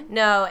feeling.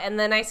 No, and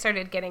then I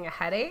started getting a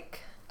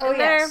headache Oh, in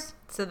there. yes.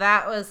 So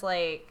that was,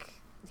 like,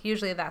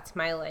 usually that's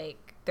my,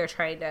 like, they're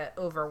trying to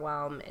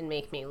overwhelm and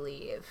make me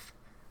leave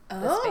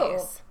the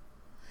space.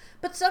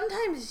 But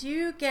sometimes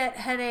you get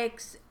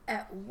headaches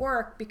at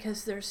work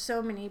because there's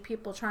so many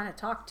people trying to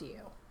talk to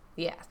you.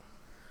 Yeah.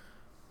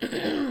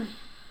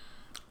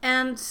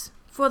 And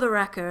for the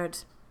record,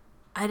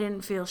 I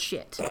didn't feel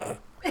shit.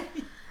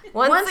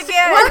 Once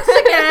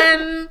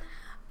again,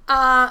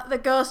 the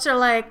ghosts are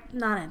like,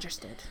 not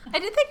interested. I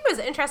did think it was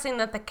interesting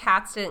that the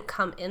cats didn't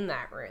come in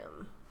that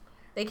room.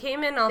 They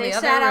came in all They the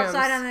other sat rooms.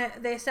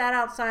 outside they sat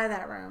outside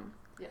that room.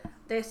 Yeah.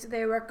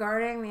 They were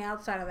guarding the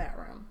outside of that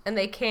room. And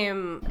they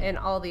came in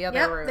all the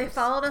other rooms. They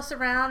followed us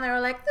around. They were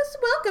like,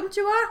 welcome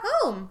to our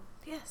home.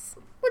 Yes.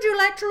 Would you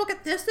like to look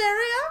at this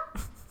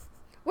area?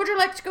 Would you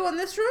like to go in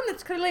this room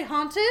that's clearly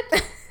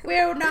haunted?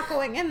 We're not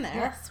going in there.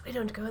 Yes, we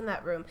don't go in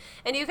that room.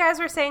 And you guys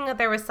were saying that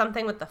there was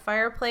something with the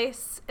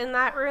fireplace in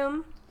that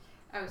room.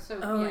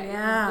 Oh,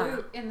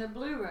 yeah. In the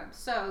blue room.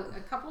 So a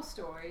couple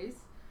stories.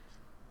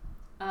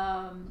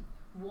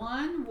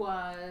 One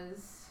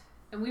was,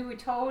 and we were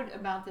told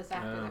about this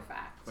after the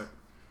fact. Right.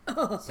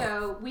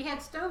 So we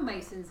had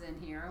stonemasons in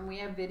here, and we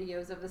have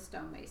videos of the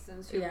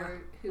stonemasons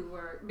who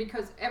were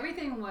because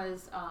everything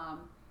was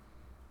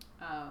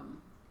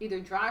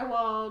either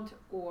drywalled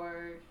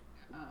or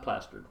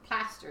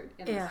Plastered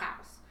in this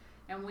house,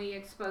 and we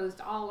exposed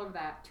all of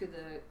that to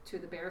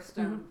the bare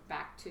stone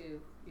back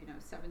to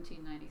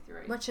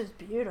 1793, Which is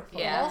beautiful.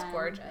 Yeah, it's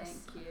gorgeous.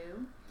 Thank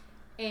you.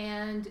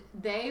 And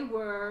there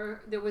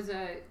was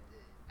a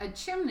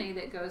chimney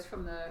that goes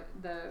from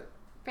the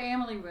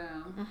family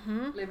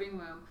room, living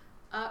room,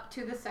 up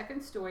to the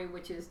second story,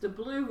 which is the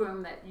blue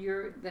room that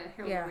you're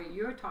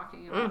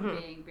talking about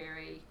being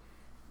very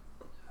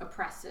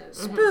oppressive,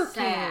 spooky, and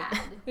sad.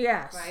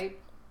 Yes. Right?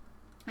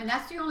 And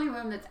that's the only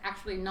room that's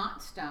actually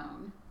not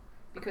stone,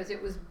 because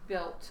it was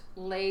built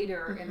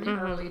later in the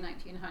early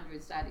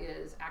 1900s. That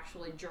is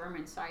actually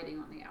German siding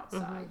on the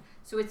outside.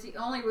 So it's the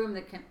only room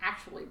that can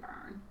actually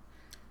burn.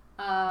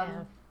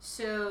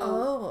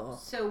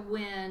 So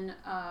when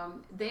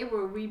they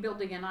were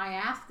rebuilding, and I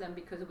asked them,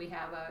 because we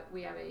have a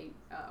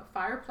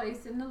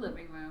fireplace in the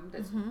living room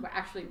that's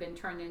actually been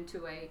turned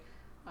into a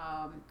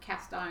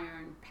cast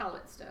iron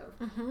pellet stove.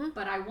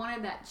 But I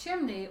wanted that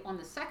chimney on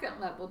the second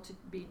level to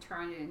be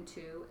turned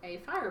into a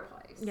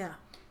fireplace. Yeah.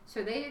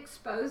 So they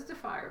exposed the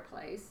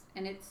fireplace,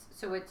 and it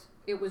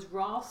was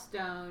raw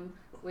stone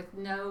with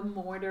no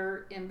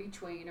mortar in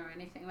between or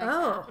anything like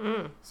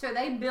that. So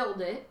they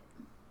build it,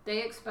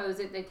 they expose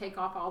it, they take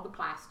off all the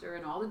plaster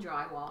and all the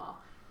drywall,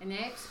 and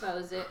they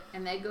expose it,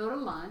 and they go to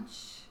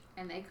lunch,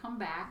 and they come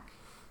back,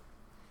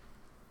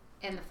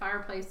 and the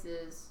fireplace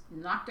is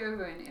knocked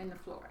over and in the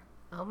floor.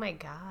 Oh my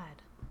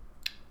God.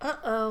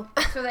 Uh-oh.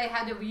 So they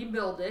had to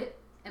rebuild it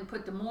and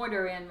put the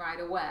mortar in right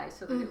away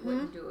so that it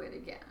wouldn't do it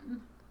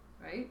again.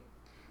 Right?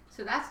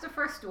 So that's the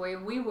first story,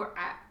 and we were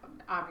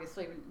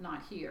obviously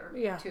not here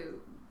Yeah.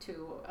 to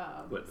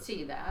Witness.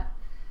 see that.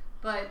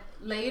 But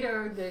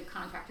later, the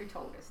contractor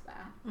told us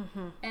that.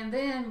 Mm-hmm. And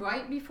then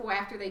right before,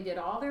 after they did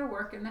all their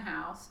work in the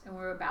house, and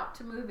we're about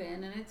to move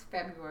in, and it's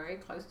February,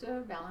 close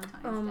to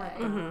Valentine's Oh my Day.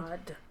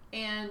 God.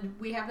 And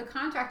we have the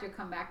contractor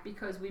come back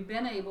because we've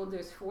been able,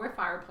 there's 4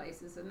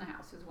 fireplaces in the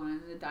house. There's one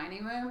in the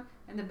dining room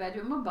and the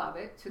bedroom above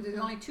it. So there's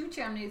only 2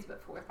 chimneys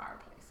but 4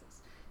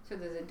 fireplaces. So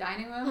there's a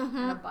dining room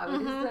and above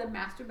it is the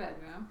master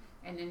bedroom.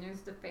 And then there's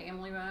the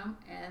family room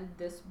and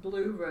this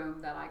blue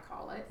room that I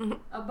call it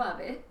above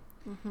it.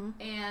 Mm-hmm.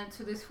 And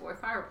so there's 4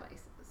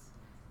 fireplaces.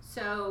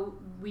 So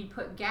we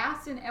put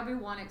gas in every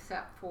one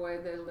except for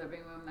the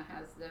living room that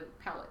has the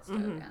pellet stove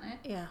in it.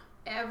 Yeah.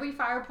 Every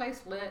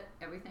fireplace lit,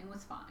 everything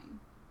was fine,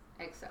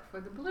 except for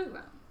the blue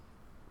room.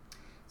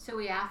 So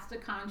we asked the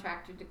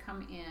contractor to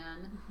come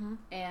in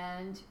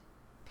and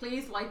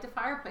please light the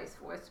fireplace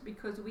for us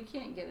because we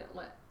can't get it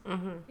lit.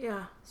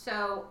 Yeah.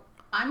 So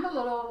I'm a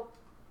little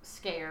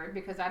scared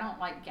because I don't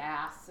like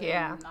gas. And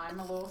Yeah. I'm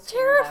a little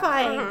scared of it.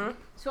 Terrifying.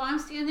 So I'm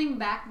standing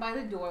back by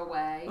the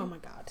doorway. Oh my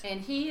God.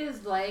 And he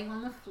is laying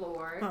on the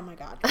floor. Oh my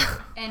God.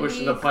 And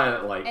Pushing the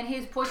pilot light. And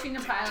he's pushing the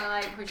pilot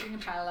light, pushing the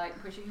pilot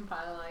light, pushing the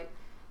pilot light.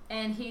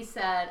 And he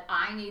said,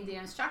 I need the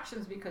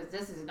instructions because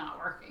this is not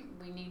working.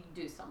 We need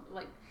to do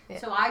something.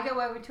 So I go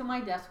over to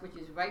my desk, which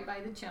is right by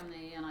the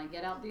chimney, and I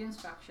get out the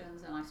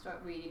instructions and I start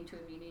reading to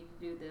him, you need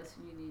to do this,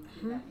 and you need to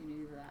do that, and you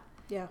need to do that.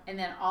 Yeah. And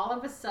then all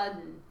of a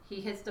sudden,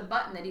 he hits the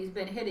button that he's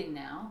been hitting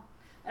now.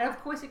 And of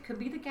course, it could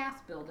be the gas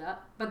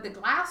buildup, but the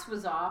glass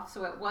was off,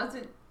 so it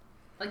wasn't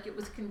like it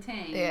was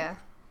contained. Yeah.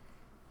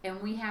 And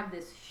we have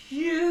this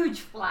huge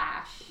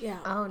flash. Yeah.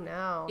 Oh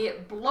no.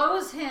 It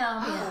blows him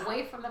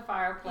away from the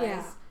fireplace.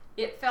 Yeah.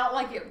 It felt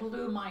like it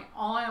blew my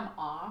arm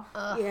off,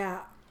 Yeah.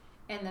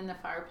 and then the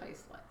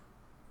fireplace lit.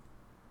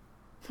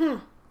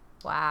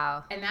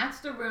 Wow. And that's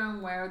the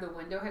room where the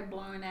window had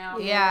blown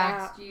out Yeah.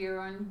 next year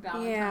on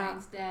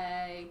Valentine's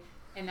Day.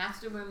 And that's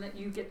the room that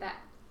you get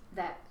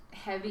that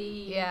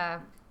heavy, Yeah.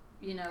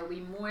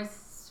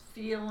 remorse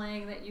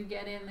feeling that you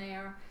get in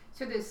there.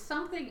 So there's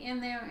something in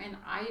there, and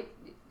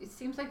it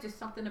seems like there's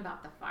something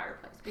about the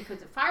fireplace because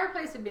the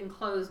fireplace had been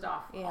closed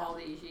off for all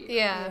these years,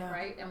 Yeah.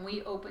 right? And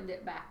we opened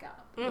it back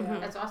up. Mhm.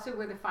 That's also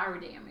where the fire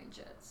damage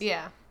is.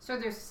 Yeah. So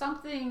there's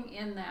something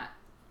in that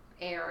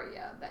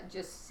area that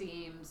just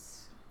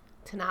seems,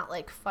 To not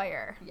like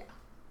fire. there's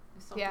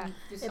something, Yeah.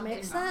 there's It something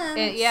makes wrong.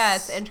 sense. Yeah,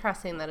 it's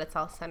interesting that it's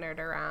all centered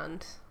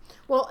around.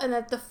 Well, and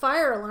that the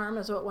fire alarm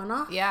is what went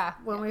off Yeah.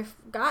 when we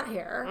got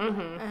here.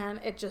 Mhm. And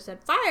it just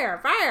said, fire,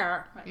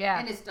 fire. Right. Yeah.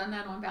 And it's done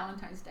that on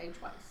Valentine's Day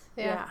twice.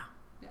 Yeah.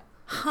 Yeah.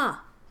 Huh.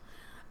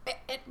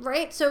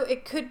 Right? So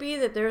it could be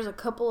that there's a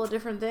couple of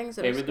different things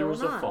that Maybe are there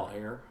was a going on.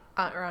 fire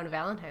Around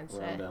Valentine's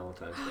around Day.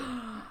 Valentine's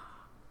Day.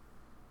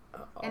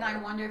 And I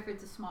wonder if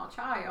it's a small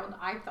child.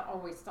 I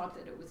always thought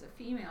that it was a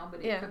female, but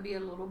it Yeah. could be a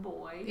little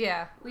boy.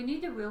 Yeah. We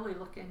need to really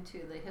look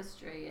into the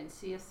history and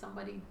see if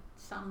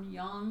some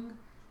young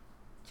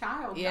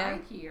child Yeah.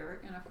 died here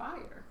in a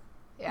fire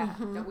Yeah.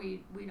 Mm-hmm. that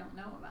we don't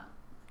know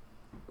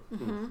about.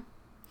 Hmm.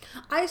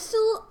 I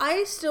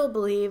still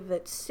believe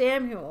that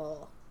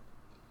Samuel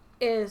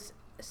is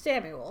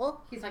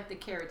Samuel, He's like the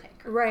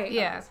caretaker. right? of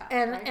Yeah. this house,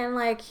 And right? and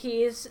like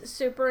he's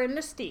super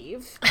into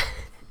Steve.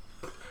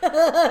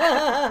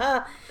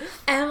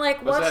 And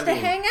like What's wants that to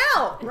mean? hang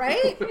out,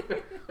 right?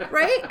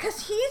 Right?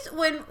 Because he's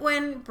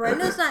when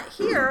Brenda's not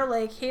here,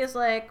 like he's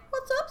like,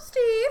 "What's up,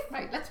 Steve?"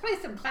 Right, let's play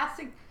some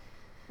classic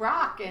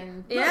rock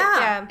and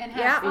Yeah. and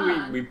Yeah. have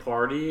fun. we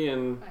party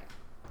and Right.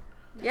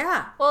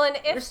 Yeah, Well, and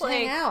just if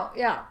hang like out.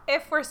 Yeah.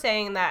 if we're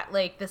saying that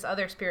like this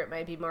other spirit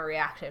might be more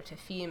reactive to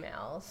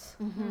females,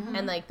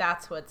 and like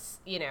that's what's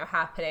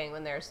happening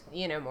when there's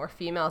more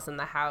females in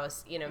the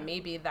house,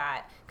 maybe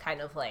that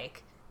kind of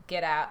like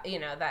get out,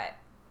 that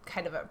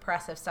kind of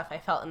oppressive stuff I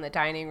felt in the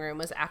dining room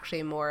was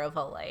actually more of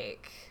a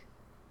like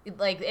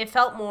it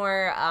felt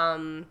more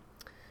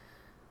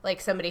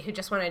like somebody who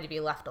just wanted to be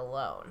left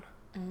alone.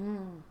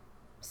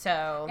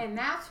 So And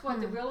that's what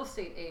the real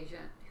estate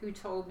agent who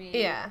told me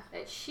Yeah.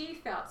 that she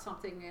felt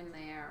something in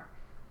there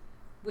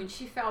when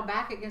she fell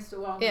back against the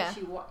wall. Yeah.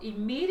 When she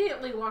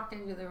immediately walked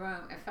into the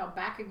room and fell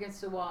back against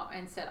the wall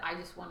and said, "I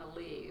just want to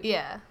leave."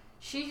 yeah.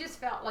 She just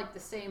felt like the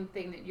same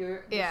thing that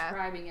you're Yeah.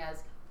 describing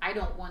as, "I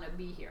don't want to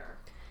be here."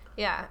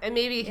 Yeah, and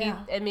maybe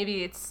Yeah.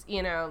 maybe it's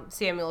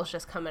Samuel's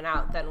just coming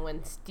out then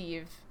when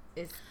Steve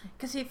is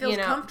Because he feels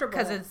comfortable.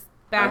 because it's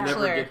I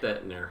bachelor. never get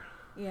that in there.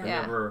 yeah. I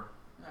Yeah. never.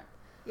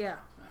 Yeah.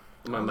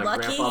 My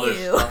Lucky grandfather's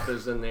you. stuff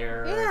is in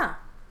there.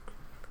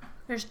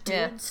 There's dude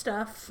Yeah.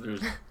 stuff.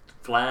 There's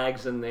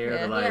flags in there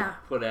Yeah. that I Yeah.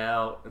 put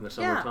out in the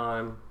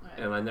summertime, Right.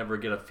 and I never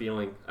get a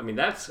feeling. I mean,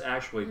 that's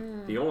actually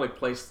the only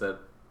place that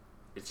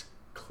it's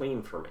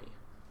clean for me.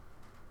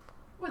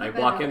 Well, I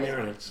the walk bedroom in is there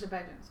and fine. it's- the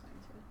bedroom's fine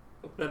too.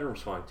 The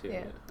bedroom's fine too.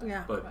 Yeah.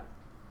 Yeah. But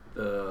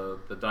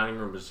the dining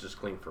room is just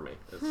clean for me.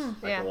 It's,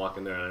 I Yeah. can walk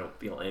in there and I don't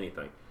feel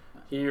anything.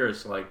 Here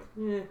it's like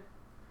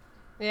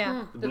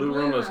Yeah. the blue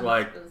room is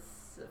like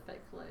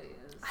specifically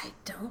is I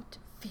don't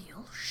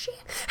feel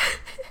shit.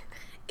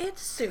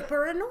 It's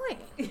super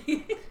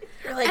annoying.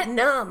 You're like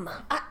numb.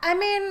 I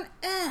mean,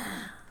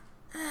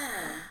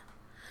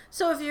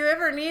 so if you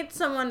ever need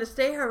someone to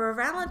stay here for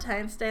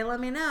Valentine's Day, let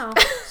me know.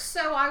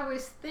 So I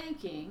was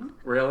thinking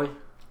Really?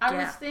 I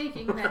was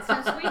thinking that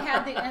since we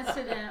had the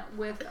incident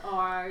with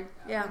our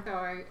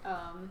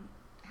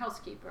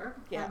housekeeper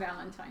on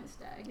Valentine's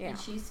Day, and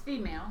she's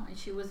female and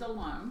she was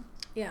alone,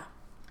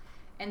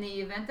 and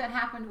the event that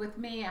happened with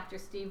me after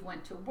Steve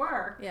went to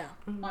work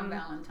on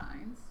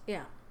Valentine's,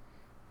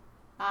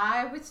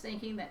 I was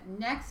thinking that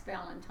next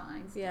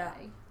Valentine's Day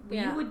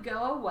we would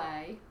go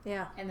away,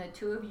 and the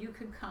two of you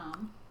could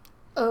come.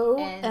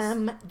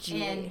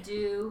 OMG. And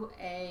do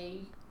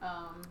a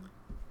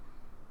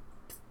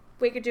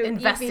we could do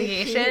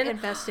investigation.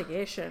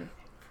 Investigation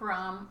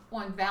from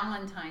on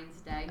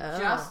Valentine's Day,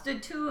 just the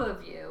two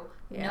of you,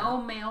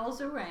 no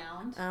males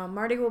around.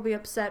 Marty will be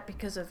upset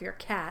because of your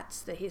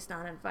cats that he's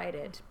not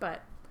invited,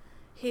 but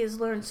he has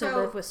learned to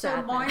live with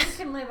sadness. So Marty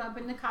can live up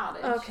in the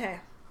cottage. Okay.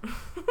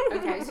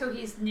 Okay, so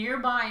he's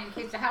nearby in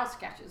case the house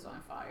catches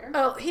on fire.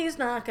 Oh, he's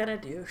not gonna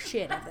do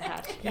shit if the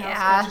house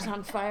catches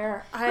on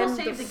fire. He'll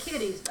save the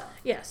kitties though.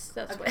 Yes,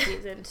 that's what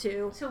he's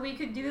into. So we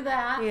could do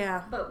that.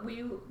 Yeah. But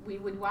we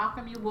would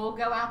welcome you. We'll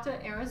go out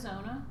to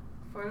Arizona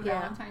for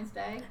Valentine's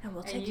Day, and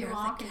we'll take care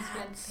of the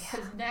cats.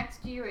 Because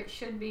next year it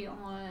should be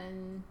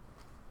on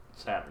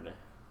Saturday.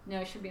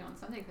 No, it should be on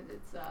Sunday because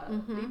it's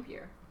leap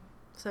year.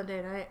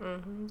 Sunday night.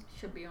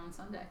 Should be on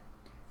Sunday.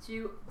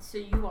 So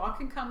you all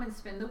can come and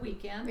spend the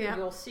weekend. And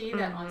you'll see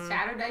that on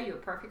Saturday you're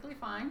perfectly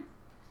fine.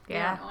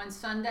 Yeah. And on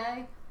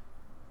Sunday,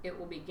 it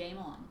will be game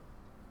on.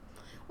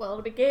 Well,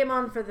 it'll be game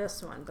on for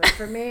this one, but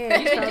for me,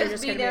 it's probably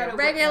just going to be a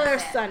regular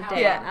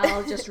Sunday, and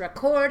I'll just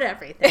record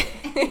everything.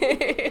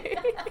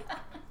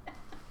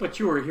 But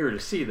you were here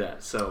to see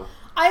that, so...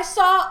 I was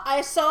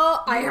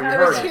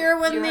here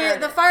when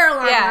the fire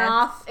alarm went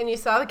off. And you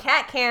saw the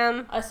cat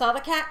cam. I saw the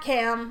cat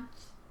cam.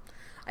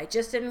 I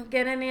just didn't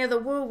get any of the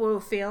woo-woo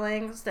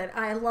feelings that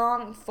I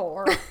long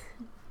for.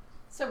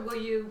 So will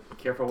you...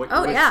 Careful what you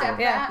accept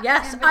that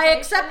Yes, invitation? I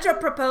accept your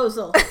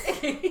proposal.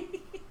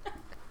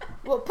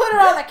 We'll put it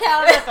on the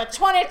calendar for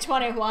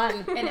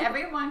 2021. And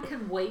everyone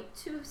can wait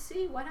to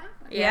see what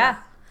happens. Yeah.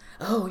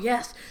 Oh,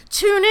 yes.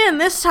 Tune in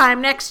this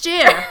time next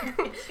year.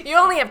 You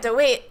only have to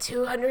wait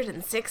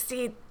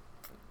 260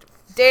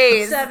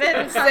 days.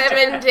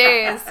 7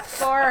 days.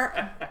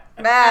 4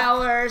 Math.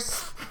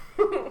 hours.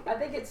 I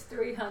think it's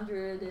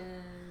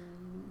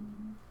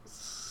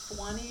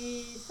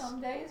 320 some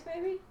days,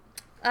 maybe.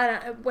 I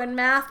don't know. When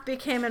math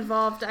became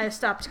involved, I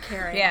stopped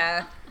caring.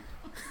 Yeah.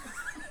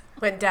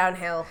 Went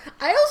downhill.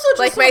 I also just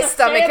Like my want to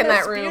stomach stay in that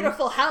this room.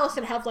 beautiful house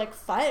and have like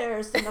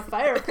fires in the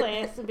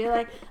fireplace and be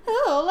like,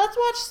 oh, let's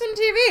watch some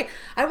TV.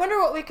 I wonder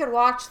what we could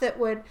watch that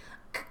would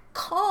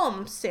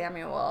calm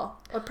Samuel.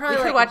 We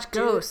could watch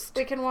Ghost.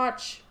 We can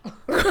watch.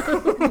 we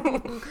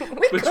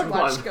Which could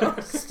watch one?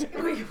 Ghost.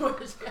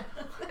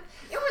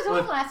 It was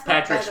on last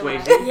night. Patrick by the way.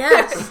 Swayze.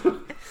 Yes. It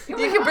You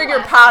was can on bring your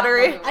last night, by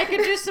pottery. the way. I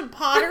could do some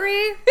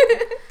pottery.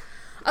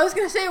 I was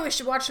gonna say we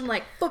should watch some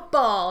like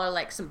football or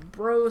like some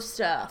bro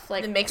stuff,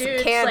 like And make some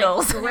dudes, candles.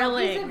 like, He's a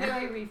grilling.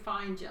 very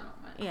refined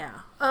gentleman. Yeah.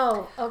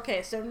 Oh,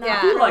 okay. So not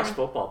Yeah. He likes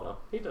football, though.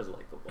 He does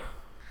like football.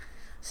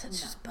 such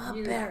as you-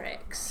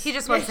 barbarics. He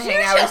just wants to You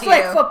hang out just with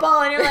you. like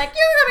football, and you're like,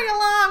 you're coming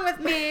along with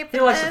me. He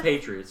likes the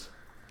Patriots.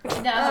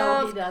 No,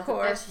 Of he doesn't.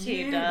 course That's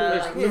he you.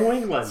 does. It's New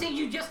England. See,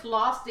 you just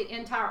lost the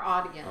entire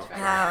audience right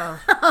now.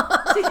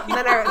 Oh.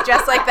 And then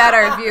just like that,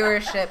 our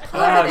viewership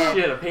Ah, plummeted.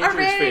 shit, a Our Patriots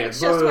fan. ratings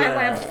just Blah.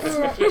 went.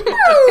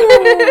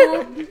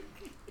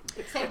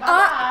 Say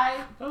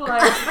bye-bye.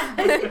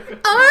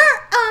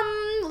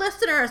 Our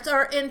listeners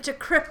are into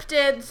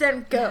cryptids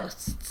and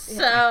ghosts.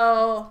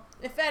 So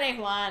if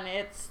anyone,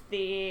 it's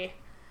I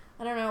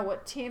don't know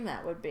what team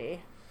that would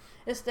be.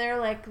 Is there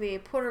like the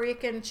Puerto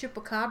Rican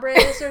Chupacabras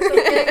or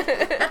something?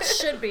 That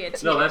should be a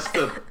team. No, that's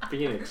the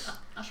Phoenix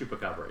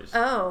Chupacabras.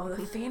 Oh,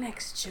 the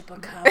Phoenix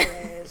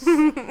Chupacabras.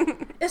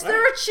 Is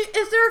there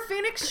a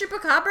Phoenix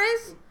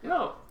Chupacabras?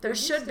 No. There There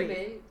should used to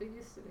be. There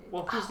used to be.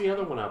 Well, who's the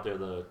other one out there?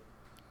 The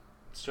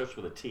starts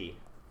with a T.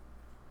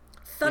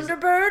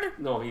 Thunderbird?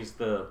 No, he's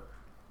the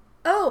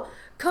Oh,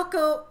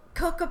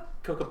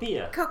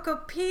 Cocopia.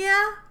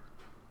 Cocopia?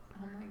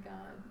 Oh my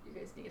God, you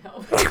guys need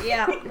help.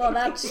 Yeah, well,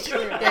 that's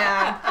true.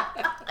 Yeah.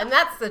 And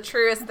that's the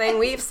truest thing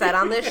we've said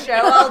on this show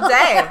all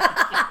day.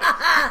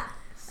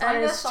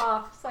 Sign is us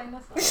off. Sign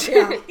us off.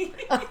 Yeah.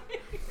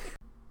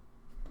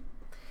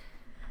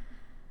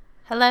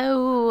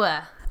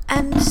 Hello.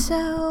 And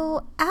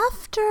so,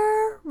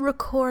 after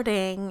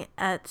recording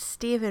at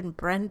Steve and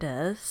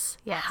Brenda's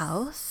Yes.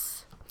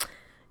 house,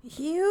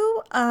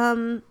 you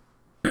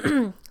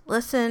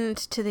listened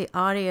to the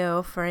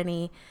audio for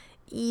any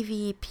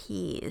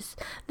EVPs.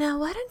 Now,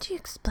 why don't you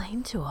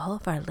explain to all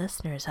of our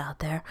listeners out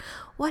there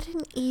what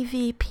an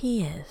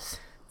EVP is?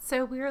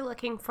 So we were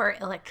looking for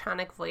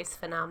electronic voice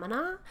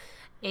phenomena,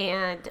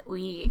 and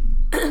we,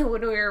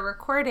 when we were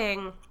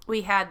recording,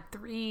 we had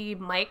 3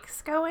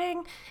 mics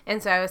going,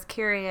 and so I was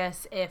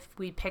curious if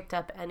we picked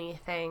up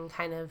anything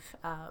kind of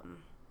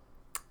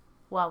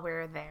while we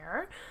were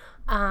there.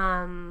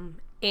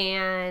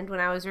 And when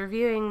I was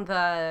reviewing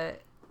the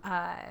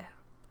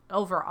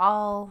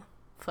overall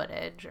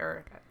footage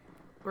or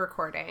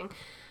recording,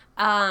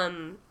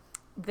 I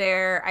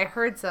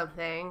heard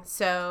something.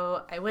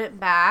 So I went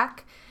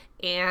back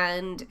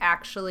and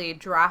actually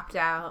dropped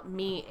out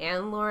me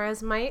and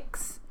Laura's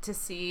mics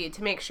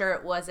to make sure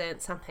it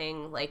wasn't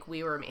something like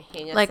we were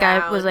making a sound.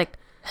 I was like,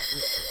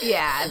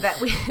 yeah,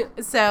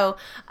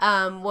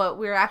 what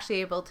we were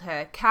actually able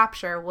to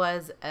capture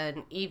was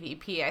an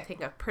EVP, I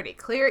think a pretty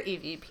clear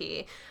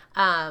EVP,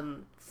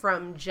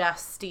 from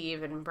just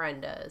Steve and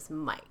Brenda's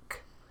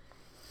mic.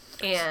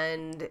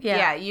 And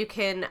yeah you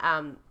can,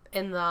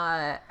 in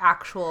the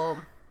actual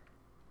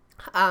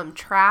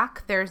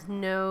track, there's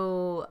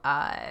no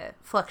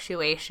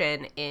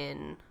fluctuation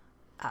in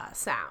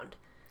sound.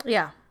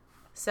 yeah.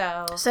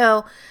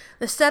 So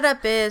the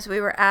setup is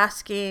we were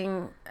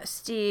asking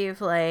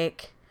Steve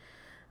like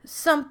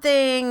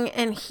something,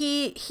 and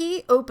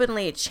he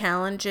openly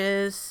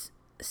challenges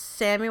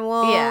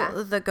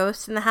Samuel, the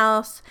ghost in the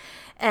house,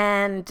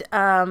 and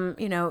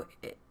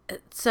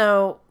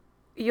so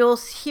you'll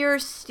hear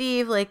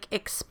Steve like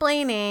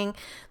explaining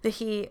that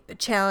he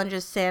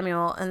challenges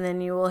Samuel, and then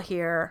you will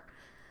hear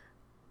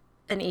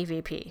an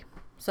EVP.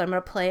 So I'm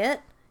gonna play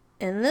it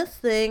in this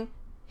thing.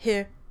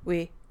 Here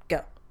we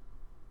go.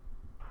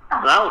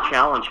 And I will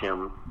challenge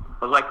him.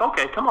 I was like,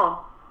 okay, come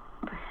on.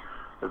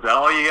 Is that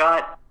all you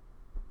got?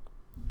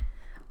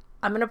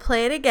 I'm going to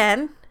play it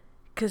again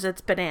because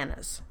it's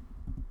bananas.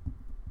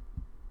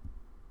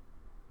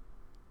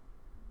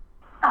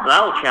 And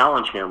I will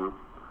challenge him.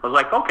 I was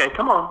like, okay,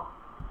 come on.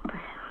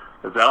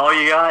 Is that all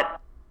you got?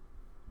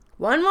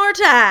 One more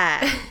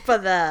time for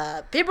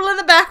the people in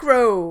the back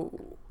row.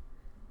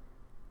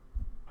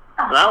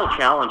 And I will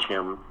challenge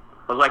him.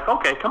 I was like,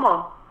 okay, come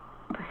on.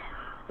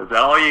 Is that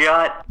all you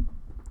got?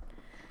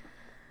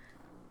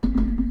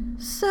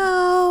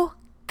 So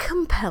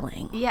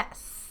compelling.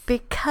 yes.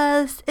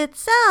 Because it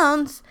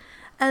sounds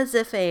as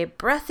if a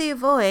breathy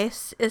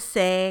voice is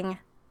saying,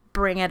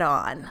 bring it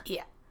on.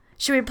 Yeah.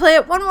 Should we play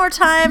it one more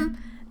time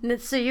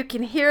so you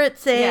can hear it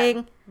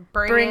saying,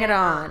 bring it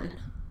on?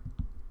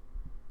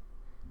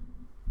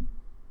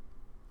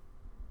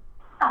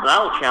 And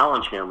I will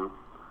challenge him.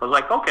 I was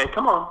like, okay,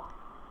 come on.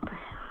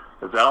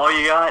 Is that all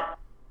you got?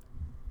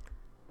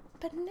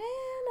 Bananas.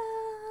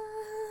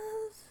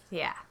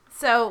 Yeah.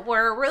 So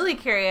we're really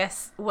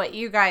curious what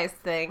you guys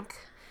think.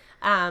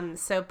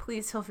 So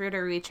please feel free to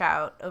reach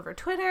out over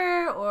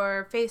Twitter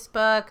or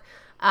Facebook,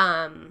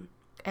 and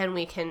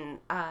we can,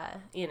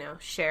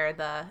 share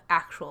the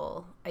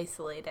actual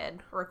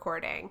isolated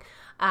recording.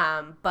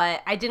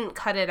 But I didn't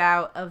cut it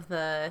out of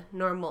the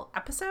normal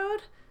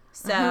episode,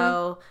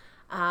 so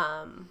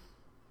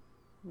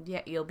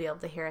you'll be able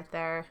to hear it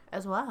there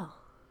as well.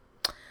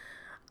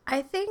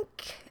 I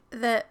think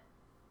that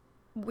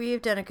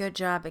we've done a good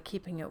job at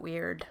keeping it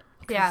weird.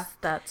 Yeah.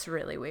 That's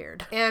really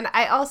weird. And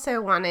I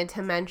also wanted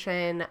to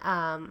mention,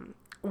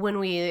 when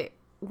we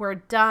were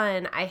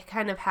done, I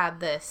kind of had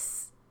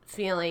this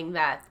feeling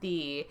that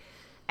the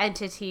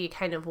entity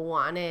kind of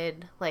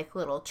wanted like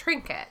little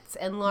trinkets.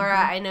 And Laura,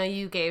 I know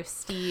you gave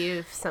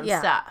Steve some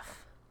stuff.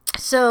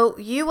 So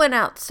you went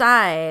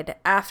outside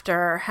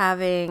after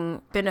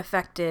having been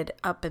affected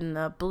up in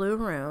the blue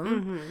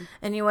room,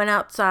 and you went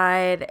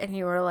outside and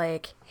you were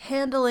like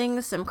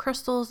handling some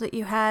crystals that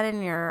you had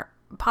in your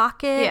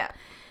pocket. Yeah.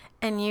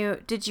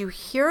 And did you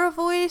hear a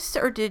voice,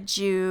 or did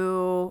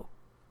you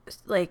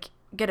like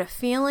get a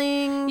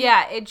feeling?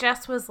 Yeah, it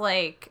just was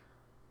like,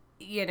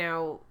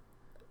 I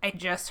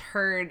just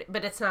heard,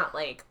 but it's not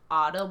like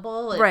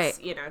audible. It's, right.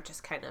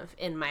 Just kind of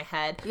in my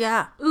head.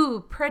 Yeah.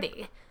 Ooh,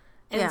 pretty.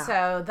 And Yeah.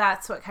 so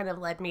that's what kind of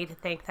led me to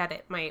think that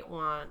it might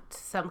want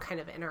some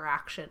kind of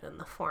interaction in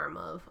the form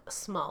of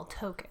small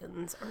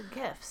tokens or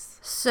gifts.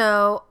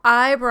 So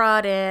I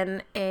brought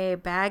in a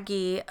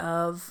baggie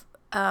of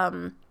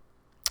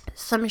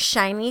some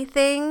shiny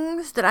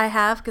things that I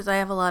have, because I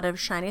have a lot of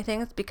shiny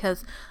things,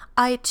 because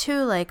I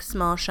too like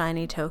small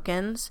shiny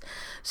tokens.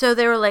 So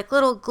they were like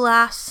little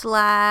glass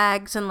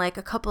slags and like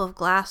a couple of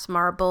glass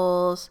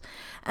marbles,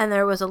 and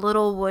there was a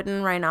little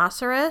wooden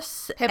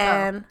rhinoceros. Hippo.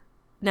 And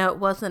no, it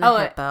wasn't a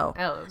hippo.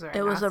 It was a rhinoceros.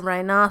 It was a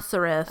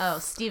rhinoceros. Oh,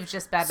 Steve's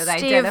just bad at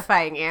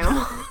identifying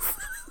animals.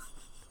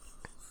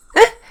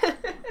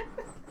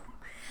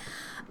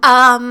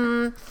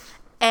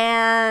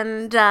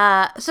 And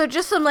so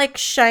just some like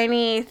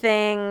shiny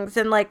things,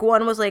 and like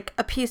one was like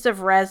a piece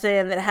of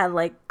resin that had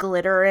like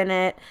glitter in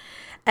it.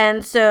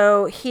 And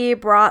so he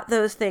brought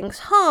those things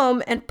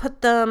home and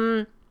put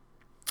them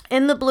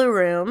in the blue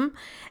room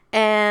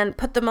and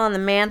put them on the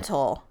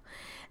mantle.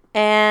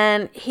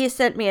 And he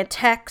sent me a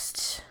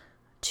text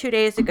 2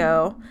 days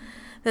ago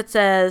that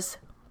says,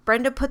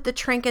 Brenda put the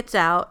trinkets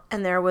out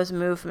and there was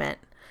movement.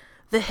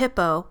 The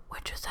hippo,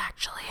 which was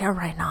actually a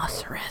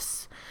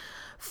rhinoceros,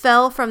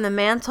 fell from the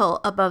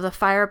mantle above the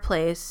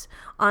fireplace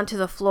onto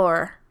the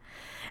floor,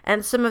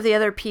 and some of the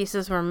other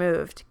pieces were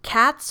moved.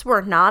 Cats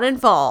were not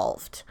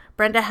involved.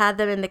 Brenda had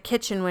them in the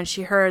kitchen when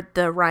she heard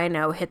the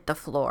rhino hit the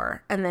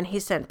floor. And then he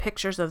sent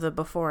pictures of the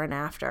before and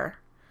after.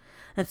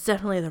 It's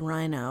definitely the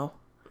rhino.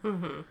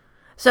 Mm-hmm.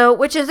 So,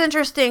 which is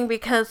interesting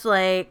because,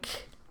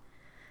 like,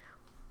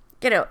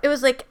 you know,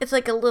 it's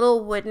like a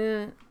little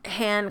wooden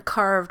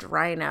hand-carved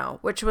rhino,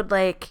 which would,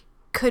 like,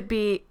 could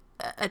be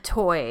a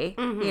toy,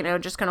 you know,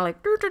 just kind of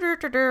like,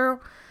 do.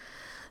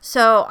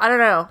 So, I don't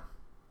know.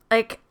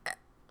 Like,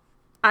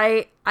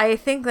 I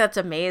think that's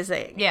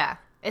amazing. Yeah.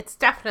 It's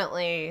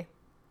definitely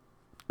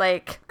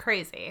Like,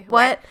 crazy.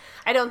 what? Like,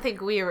 I don't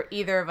think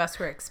either of us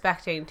were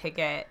expecting to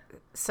get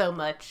so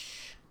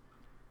much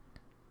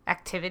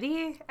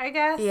activity, I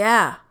guess.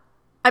 Yeah.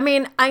 I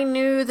mean, I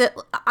knew that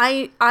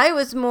I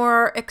was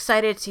more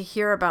excited to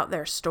hear about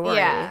their story.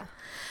 Yeah.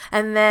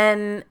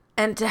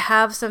 And to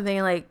have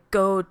something like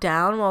go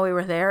down while we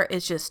were there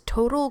is just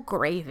total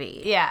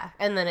gravy. Yeah.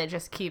 And then it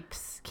just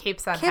keeps on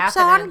Keeps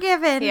happening. on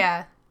giving.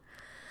 Yeah.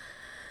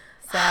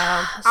 So,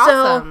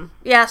 awesome.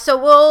 So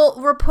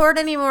we'll report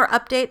any more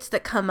updates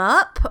that come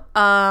up.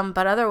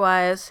 But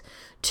otherwise,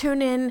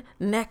 tune in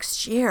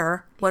next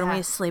year when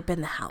we sleep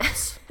in the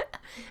house.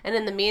 And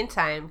in the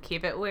meantime,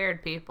 keep it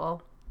weird,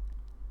 people.